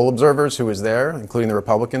the poll observers who was there, including the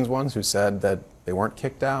Republicans ones who said that they weren't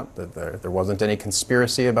kicked out, that there wasn't any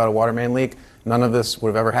conspiracy about a water main leak, none of this would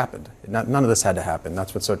have ever happened. None of this had to happen.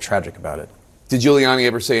 That's what's so tragic about it. Did Giuliani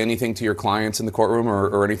ever say anything to your clients in the courtroom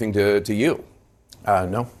or anything to you?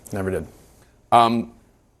 No, never did.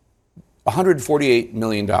 $148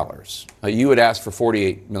 million. You had asked for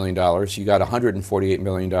 $48 million. You got $148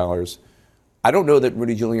 million. I don't know that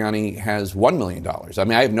Rudy Giuliani has $1 million. I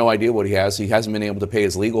mean, I have no idea what he has. He hasn't been able to pay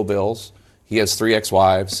his legal bills. He has 3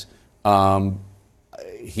 ex-wives. I'm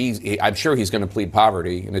sure he's going to plead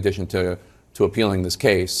poverty in addition to appealing this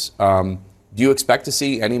case. Do you expect to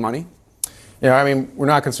see any money? Yeah, I mean, we're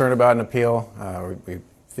not concerned about an appeal. We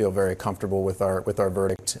feel very comfortable with our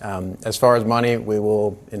verdict. As far as money, we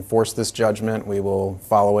will enforce this judgment. We will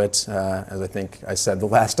follow it, as I think I said the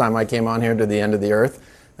last time I came on here, to the end of the earth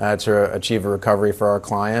to achieve a recovery for our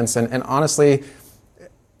clients. And honestly,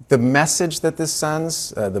 the message that this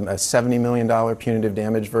sends, a $70 million punitive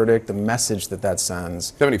damage verdict, the message that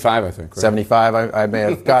sends. 75, I think. Right? 75. I may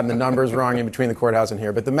have gotten the numbers wrong in between the courthouse and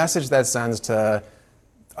here, but the message that sends to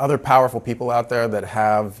other powerful people out there that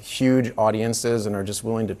have huge audiences and are just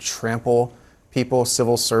willing to trample people,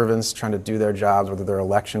 civil servants trying to do their jobs, whether they're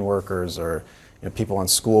election workers or people on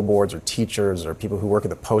school boards or teachers or people who work at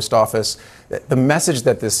the post office. The message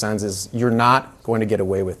that this sends is you're not going to get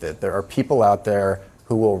away with it. There are people out there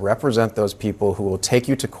who will represent those people, who will take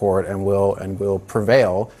you to court and will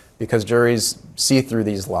prevail because juries see through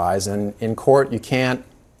these lies. And in court, you can't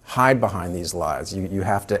hide behind these lies. You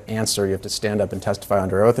have to answer, you have to stand up and testify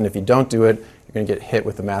under oath, and if you don't do it, you're going to get hit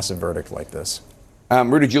with a massive verdict like this.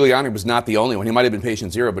 Rudy Giuliani was not the only one. He might have been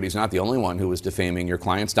patient zero, but he's not the only one who was defaming your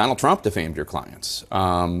clients. Donald Trump defamed your clients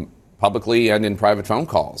publicly and in private phone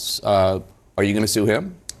calls. Are you going to sue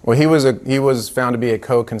him? Well, he was found to be a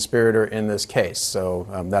co-conspirator in this case, so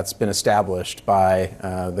that's been established by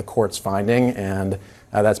the court's finding, and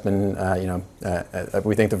that's been,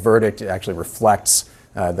 we think the verdict actually reflects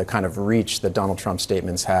the kind of reach that Donald Trump's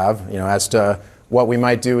statements have. As to what we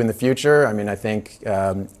might do in the future, I mean, I think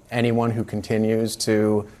anyone who continues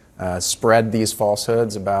to spread these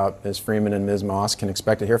falsehoods about Ms. Freeman and Ms. Moss can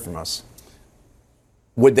expect to hear from us.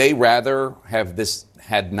 Would they rather have this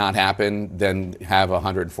had not happened than have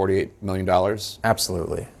 $148 million?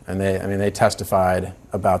 Absolutely. And they testified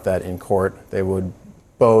about that in court. They would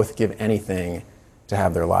both give anything to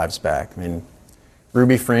have their lives back. I mean,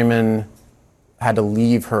 Ruby Freeman had to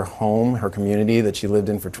leave her home, her community that she lived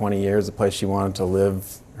in for 20 years, the place she wanted to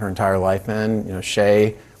live her entire life in.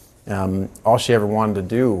 Shay, all she ever wanted to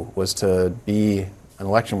do was to be an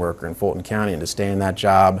election worker in Fulton County and to stay in that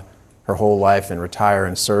job her whole life and retire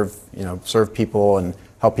and serve people and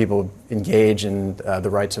help people engage in the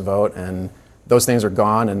right to vote. And those things are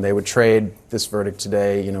gone, and they would trade this verdict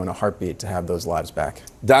today, in a heartbeat to have those lives back.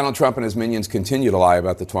 Donald Trump and his minions continue to lie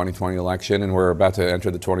about the 2020 election, and we're about to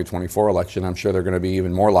enter the 2024 election. I'm sure there are going to be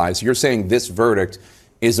even more lies. You're saying this verdict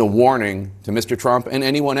is a warning to Mr. Trump and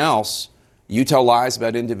anyone else. You tell lies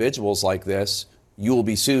about individuals like this, you will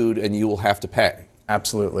be sued and you will have to pay.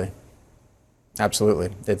 Absolutely.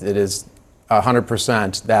 Absolutely. It is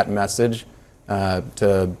 100% that message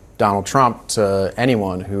to Donald Trump, to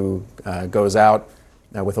anyone who goes out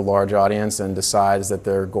with a large audience and decides that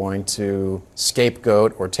they're going to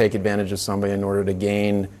scapegoat or take advantage of somebody in order to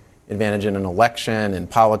gain advantage in an election, in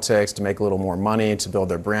politics, to make a little more money, to build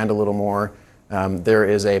their brand a little more. There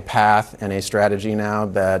is a path and a strategy now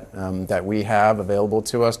that we have available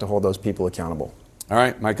to us to hold those people accountable. All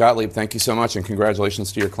right, Mike Gottlieb, thank you so much, and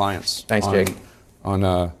congratulations to your clients. Thanks, Jake.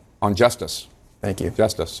 On justice. Thank you.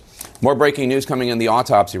 Justice. More breaking news coming in: the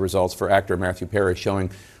autopsy results for actor Matthew Perry showing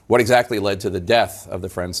what exactly led to the death of the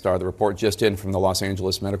Friends star. The report just in from the Los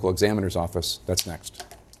Angeles Medical Examiner's Office. That's next.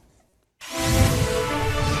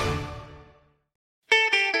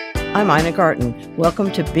 I'm Ina Garten.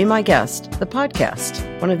 Welcome to Be My Guest, the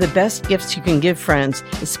podcast. One of the best gifts you can give friends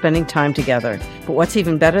is spending time together. But what's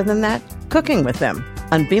even better than that? Cooking with them.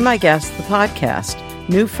 On Be My Guest, the podcast,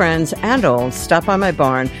 new friends and old stop by my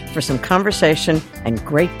barn for some conversation and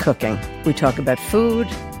great cooking. We talk about food,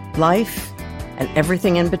 life, and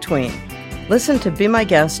everything in between. Listen to Be My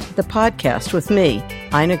Guest, the podcast with me,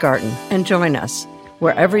 Ina Garten, and join us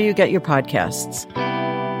wherever you get your podcasts.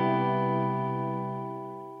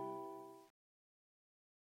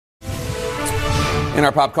 In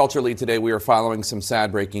our pop culture lead today, we are following some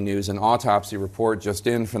sad breaking news. An autopsy report just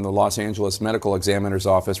in from the Los Angeles Medical Examiner's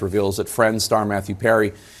Office reveals that Friends star Matthew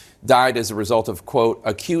Perry died as a result of, quote,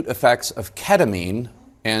 acute effects of ketamine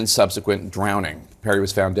and subsequent drowning. Perry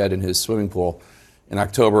was found dead in his swimming pool. In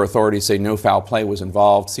October, authorities say no foul play was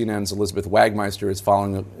involved. CNN's Elizabeth Wagmeister is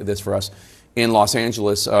following this for us in Los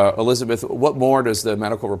Angeles. Elizabeth, what more does the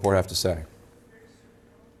medical report have to say?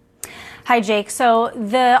 Hi, Jake. So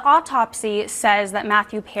the autopsy says that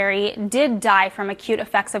Matthew Perry did die from acute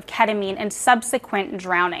effects of ketamine and subsequent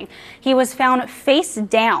drowning. He was found face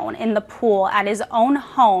down in the pool at his own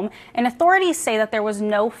home, and authorities say that there was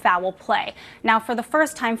no foul play. Now, for the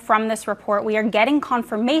first time from this report, we are getting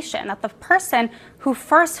confirmation that the person who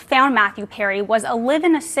first found Matthew Perry was a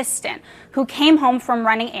live-in assistant who came home from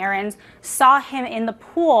running errands, saw him in the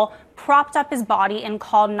pool, propped up his body, and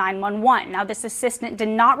called 911. Now, this assistant did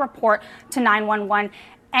not report to 911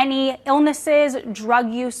 any illnesses,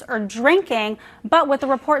 drug use, or drinking, but what the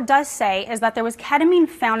report does say is that there was ketamine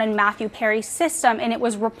found in Matthew Perry's system, and it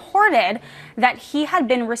was reported that he had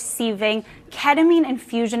been receiving ketamine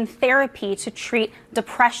infusion therapy to treat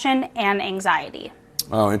depression and anxiety.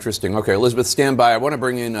 Oh, interesting. Okay, Elizabeth, stand by. I want to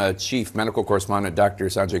bring in Chief Medical Correspondent Dr.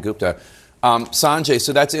 Sanjay Gupta. Sanjay,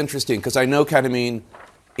 so that's interesting because I know ketamine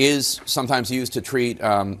is sometimes used to treat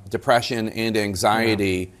depression and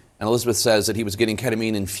anxiety. Yeah. And Elizabeth says that he was getting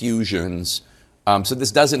ketamine infusions. So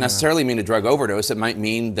this doesn't necessarily mean a drug overdose. It might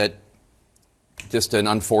mean that just an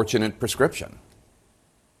unfortunate prescription.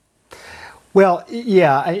 Well,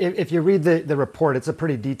 yeah, if you read the report, it's a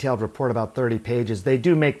pretty detailed report, about 30 pages. They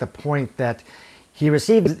do make the point that he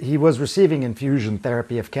was receiving infusion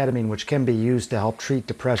therapy of ketamine, which can be used to help treat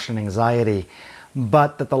depression and anxiety,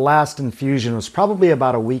 but that the last infusion was probably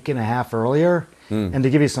about a week and a half earlier. And to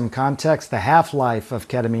give you some context, the half-life of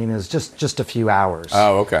ketamine is just a few hours.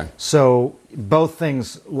 Oh, okay. So both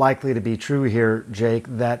things likely to be true here, Jake,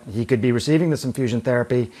 that he could be receiving this infusion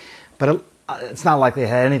therapy, but it's not likely it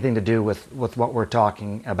had anything to do with what we're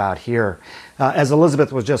talking about here. As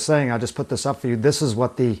Elizabeth was just saying, I'll just put this up for you. This is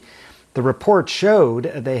what the report showed.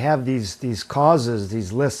 They have these causes,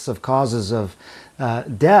 these lists of causes of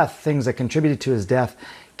death, things that contributed to his death.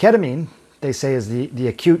 Ketamine, they say, is the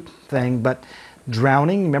acute thing, but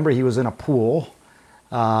drowning, remember he was in a pool,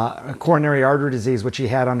 coronary artery disease, which he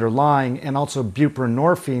had underlying, and also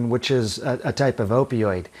buprenorphine, which is a type of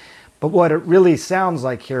opioid. But what it really sounds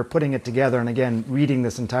like here, putting it together, and again, reading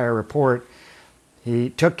this entire report, he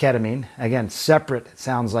took ketamine, again, separate, it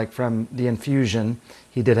sounds like, from the infusion.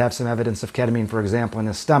 He did have some evidence of ketamine, for example, in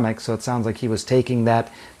his stomach, so it sounds like he was taking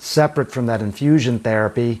that separate from that infusion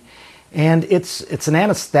therapy. And it's an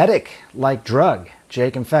anesthetic-like drug,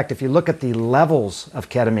 Jake. In fact, if you look at the levels of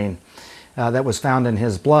ketamine that was found in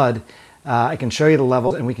his blood, I can show you the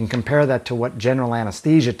levels, and we can compare that to what general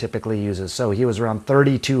anesthesia typically uses. So he was around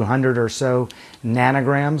 3,200 or so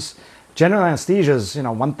nanograms. General anesthesia is,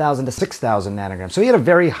 1,000 to 6,000 nanograms. So he had a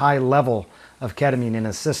very high level of ketamine in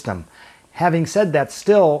his system. Having said that,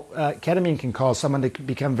 still, ketamine can cause someone to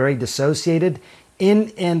become very dissociated.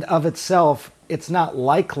 In and of itself, it's not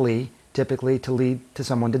likely, typically, to lead to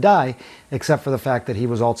someone to die, except for the fact that he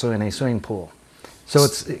was also in a swimming pool. So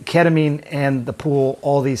it's ketamine and the pool,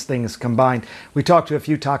 all these things combined. We talked to a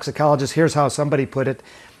few toxicologists. Here's how somebody put it.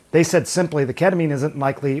 They said simply, the ketamine isn't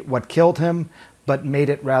likely what killed him, but made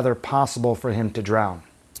it rather possible for him to drown.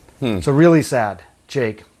 So really sad,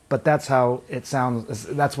 Jake, but that's how it sounds.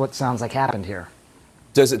 That's what sounds like happened here.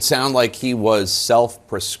 Does it sound like he was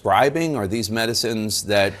self-prescribing? Are these medicines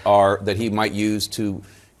that he might use to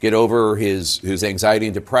get over his anxiety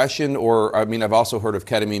and depression? Or, I mean, I've also heard of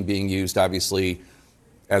ketamine being used, obviously,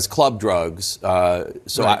 as club drugs. Right.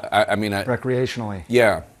 I mean, recreationally.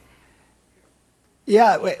 Yeah.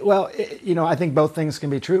 Yeah, well, I think both things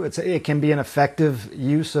can be true. It can be an effective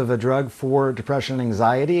use of a drug for depression and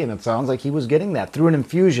anxiety, and it sounds like he was getting that through an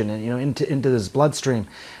infusion and into his bloodstream.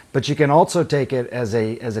 But you can also take it as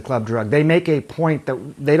a club drug. They make a point that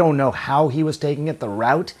they don't know how he was taking it, the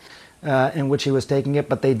route in which he was taking it,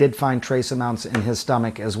 but they did find trace amounts in his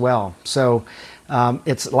stomach as well. So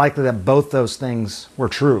it's likely that both those things were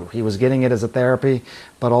true. He was getting it as a therapy,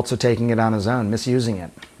 but also taking it on his own, misusing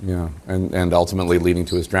it. Yeah, and ultimately leading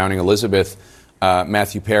to his drowning. Elizabeth,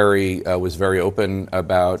 Matthew Perry was very open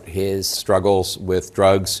about his struggles with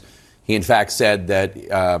drugs. He, in fact, said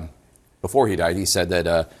that before he died, he said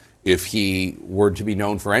that if he were to be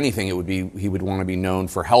known for anything, it would be he would want to be known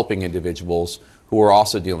for helping individuals who are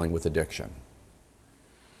also dealing with addiction.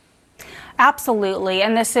 Absolutely.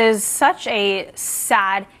 And this is such a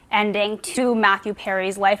sad ending to Matthew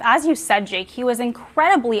Perry's life. As you said, Jake, he was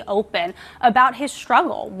incredibly open about his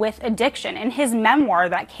struggle with addiction. In his memoir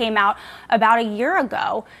that came out about a year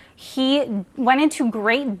ago, he went into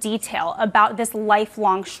great detail about this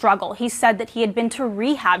lifelong struggle. He said that he had been to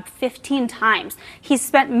rehab 15 times. He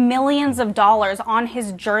spent millions of dollars on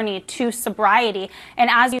his journey to sobriety.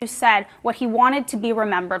 And as you said, what he wanted to be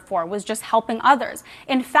remembered for was just helping others.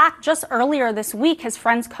 In fact, just earlier this week, his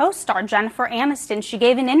friend's co-star, Jennifer Aniston, she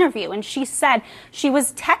gave an interview and she said she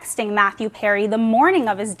was texting Matthew Perry the morning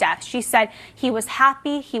of his death. She said he was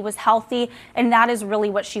happy, he was healthy, and that is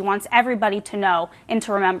really what she wants everybody to know and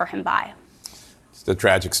to remember him by. It's a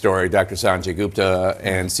tragic story. Dr. Sanjay Gupta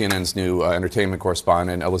and CNN's new entertainment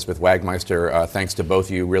correspondent, Elizabeth Wagmeister, thanks to both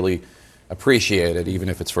of you. Really appreciate it, even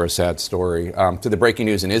if it's for a sad story. To the breaking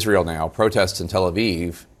news in Israel now. Protests in Tel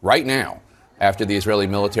Aviv right now after the Israeli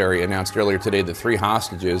military announced earlier today that 3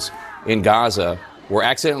 hostages in Gaza were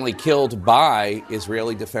accidentally killed by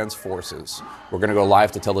Israeli Defense Forces. We're going to go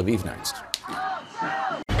live to Tel Aviv next.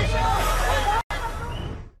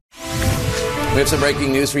 We have some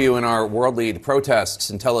breaking news for you in our world lead. Protests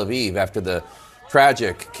in Tel Aviv after the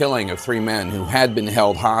tragic killing of 3 men who had been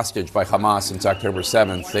held hostage by Hamas since October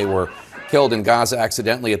 7th. They were killed in Gaza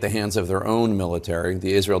accidentally at the hands of their own military.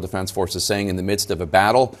 The Israel Defense Forces saying in the midst of a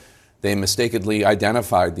battle, they mistakenly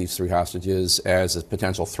identified these 3 hostages as a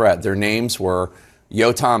potential threat. Their names were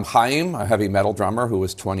Yotam Chaim, a heavy metal drummer who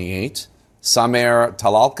was 28, Samer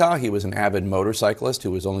Talalka, he was an avid motorcyclist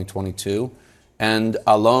who was only 22, and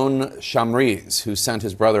Alon Shamriz, who sent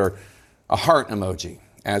his brother a heart emoji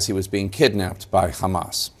as he was being kidnapped by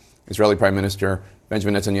Hamas. Israeli Prime Minister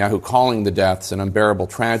Benjamin Netanyahu calling the deaths an unbearable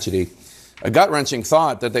tragedy, a gut-wrenching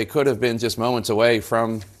thought that they could have been just moments away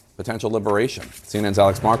from potential liberation. CNN's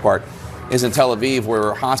Alex Marquardt is in Tel Aviv,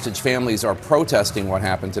 where hostage families are protesting what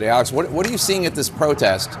happened today. Alex, what are you seeing at this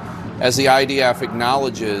protest as the IDF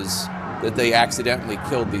acknowledges that they accidentally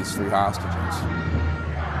killed these 3 hostages?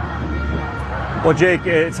 Well, Jake,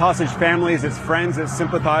 it's hostage families, it's friends, it's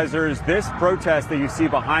sympathizers. This protest that you see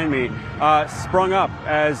behind me sprung up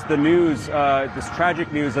as the news, this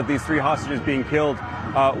tragic news of these 3 hostages being killed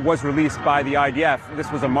was released by the IDF.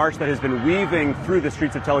 This was a march that has been weaving through the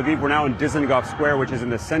streets of Tel Aviv. We're now in Dizengoff Square, which is in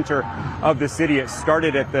the center of the city. It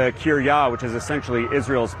started at the Kiryat, which is essentially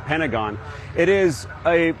Israel's Pentagon. It is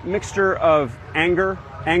a mixture of anger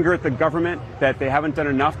at the government that they haven't done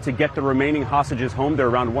enough to get the remaining hostages home. There are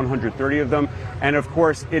around 130 of them. And of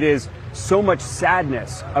course, it is so much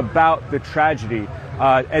sadness about the tragedy.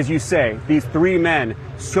 As you say, these 3 men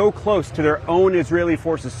so close to their own Israeli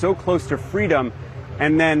forces, so close to freedom,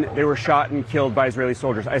 and then they were shot and killed by Israeli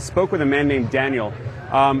soldiers. I spoke with a man named Daniel,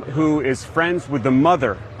 who is friends with the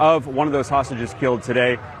mother of one of those hostages killed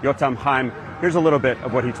today, Yotam Chaim. Here's a little bit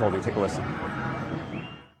of what he told me. Take a listen.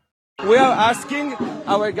 We are asking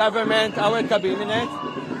our government, our cabinet,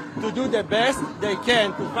 to do the best they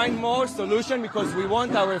can to find more solution, because we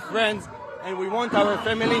want our friends and we want our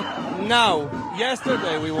family now.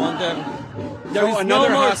 Yesterday we want them. There is another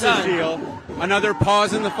no more hostage time. deal, another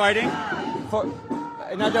pause in the fighting?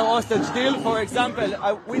 another hostage deal, for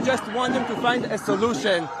example, we just want them to find a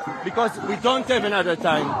solution because we don't have another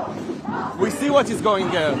time. We see what is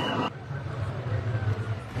going there.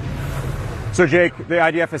 So, Jake, the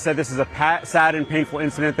IDF has said this is a sad and painful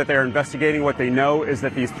incident that they're investigating. What they know is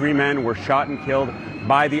that these 3 men were shot and killed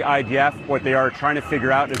by the IDF. What they are trying to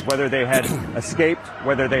figure out is whether they had escaped,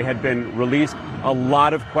 whether they had been released. A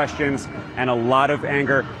lot of questions and a lot of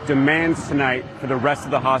anger. Demands tonight for the rest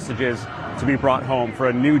of the hostages to be brought home, for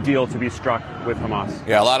a new deal to be struck with Hamas.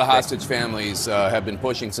 Yeah, a lot of hostage families have been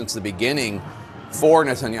pushing since the beginning for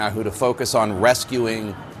Netanyahu to focus on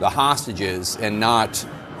rescuing the hostages and not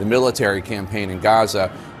the military campaign in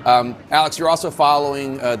Gaza. Alex, you're also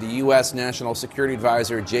following the U.S. National Security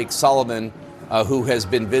Advisor Jake Sullivan, who has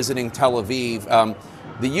been visiting Tel Aviv.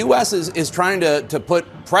 The U.S. is trying to put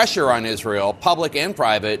pressure on Israel, public and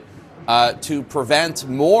private, to prevent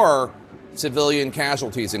more civilian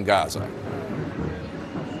casualties in Gaza.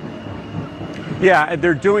 Yeah,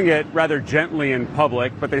 they're doing it rather gently in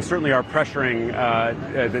public, but they certainly are pressuring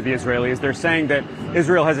the Israelis. They're saying that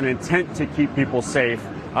Israel has an intent to keep people safe,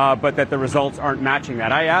 but that the results aren't matching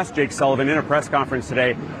that. I asked Jake Sullivan in a press conference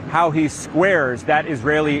today how he squares that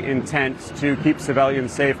Israeli intent to keep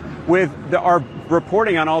civilians safe with our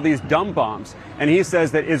reporting on all these dumb bombs. And he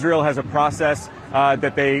says that Israel has a process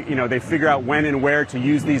that they figure out when and where to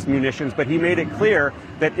use these munitions. But he made it clear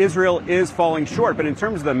that Israel is falling short. But in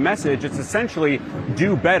terms of the message, it's essentially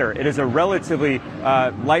do better. It is a relatively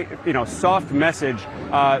light, soft message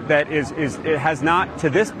that it has not, to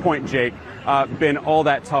this point, Jake, been all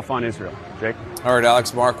that tough on Israel. Jake? All right, Alex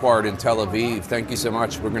Marquardt in Tel Aviv. Thank you so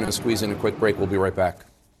much. We're going to squeeze in a quick break. We'll be right back.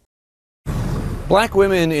 Black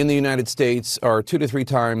women in the United States are 2 to 3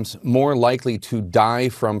 times more likely to die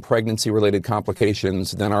from pregnancy-related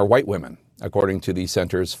complications than are white women, according to the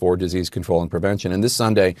Centers for Disease Control and Prevention. And this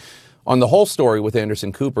Sunday, on The Whole Story with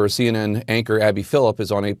Anderson Cooper, CNN anchor Abby Phillip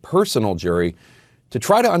is on a personal jury to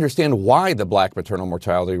try to understand why the black maternal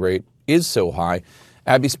mortality rate is so high.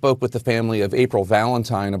 Abby spoke with the family of April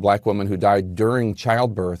Valentine, a black woman who died during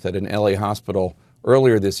childbirth at an LA hospital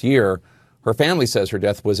earlier this year. Her family says her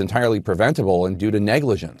death was entirely preventable and due to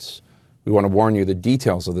negligence. We want to warn you the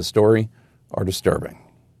details of the story are disturbing.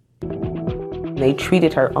 They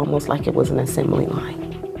treated her almost like it was an assembly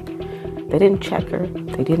line. They didn't check her,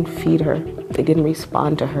 they didn't feed her, they didn't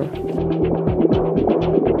respond to her.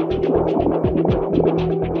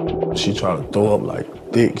 She tried to throw up like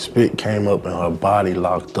thick spit came up and her body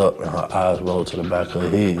locked up and her eyes rolled to the back of her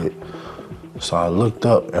head. So I looked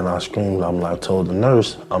up and I screamed, I told the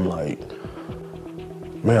nurse, I'm like,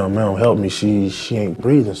 ma'am, help me, she ain't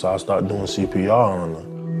breathing. So I started doing CPR on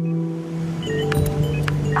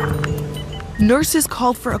her. Nurses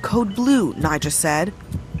called for a code blue, Nija said,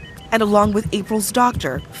 and along with April's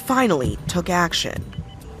doctor, finally took action.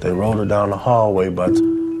 They rolled her down the hallway, but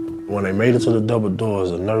when they made it to the double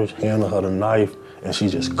doors, the nurse handed her the knife and she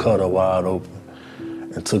just cut her wide open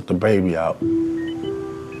and took the baby out.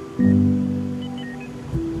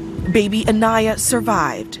 Baby Anaya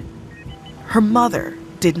survived. Her mother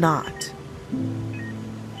did not.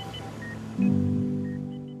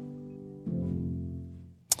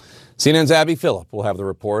 CNN's Abby Phillip will have the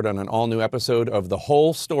report on an all-new episode of The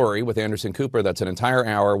Whole Story with Anderson Cooper. That's an entire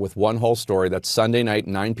hour with one whole story. That's Sunday night,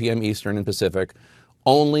 9 p.m. Eastern and Pacific,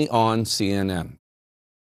 only on CNN.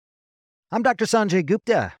 I'm Dr. Sanjay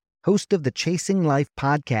Gupta, host of the Chasing Life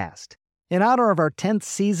podcast. In honor of our 10th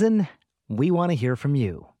season, we want to hear from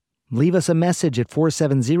you. Leave us a message at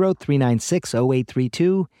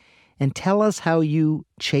 470-396-0832 and tell us how you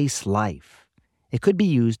chase life. It could be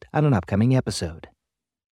used on an upcoming episode.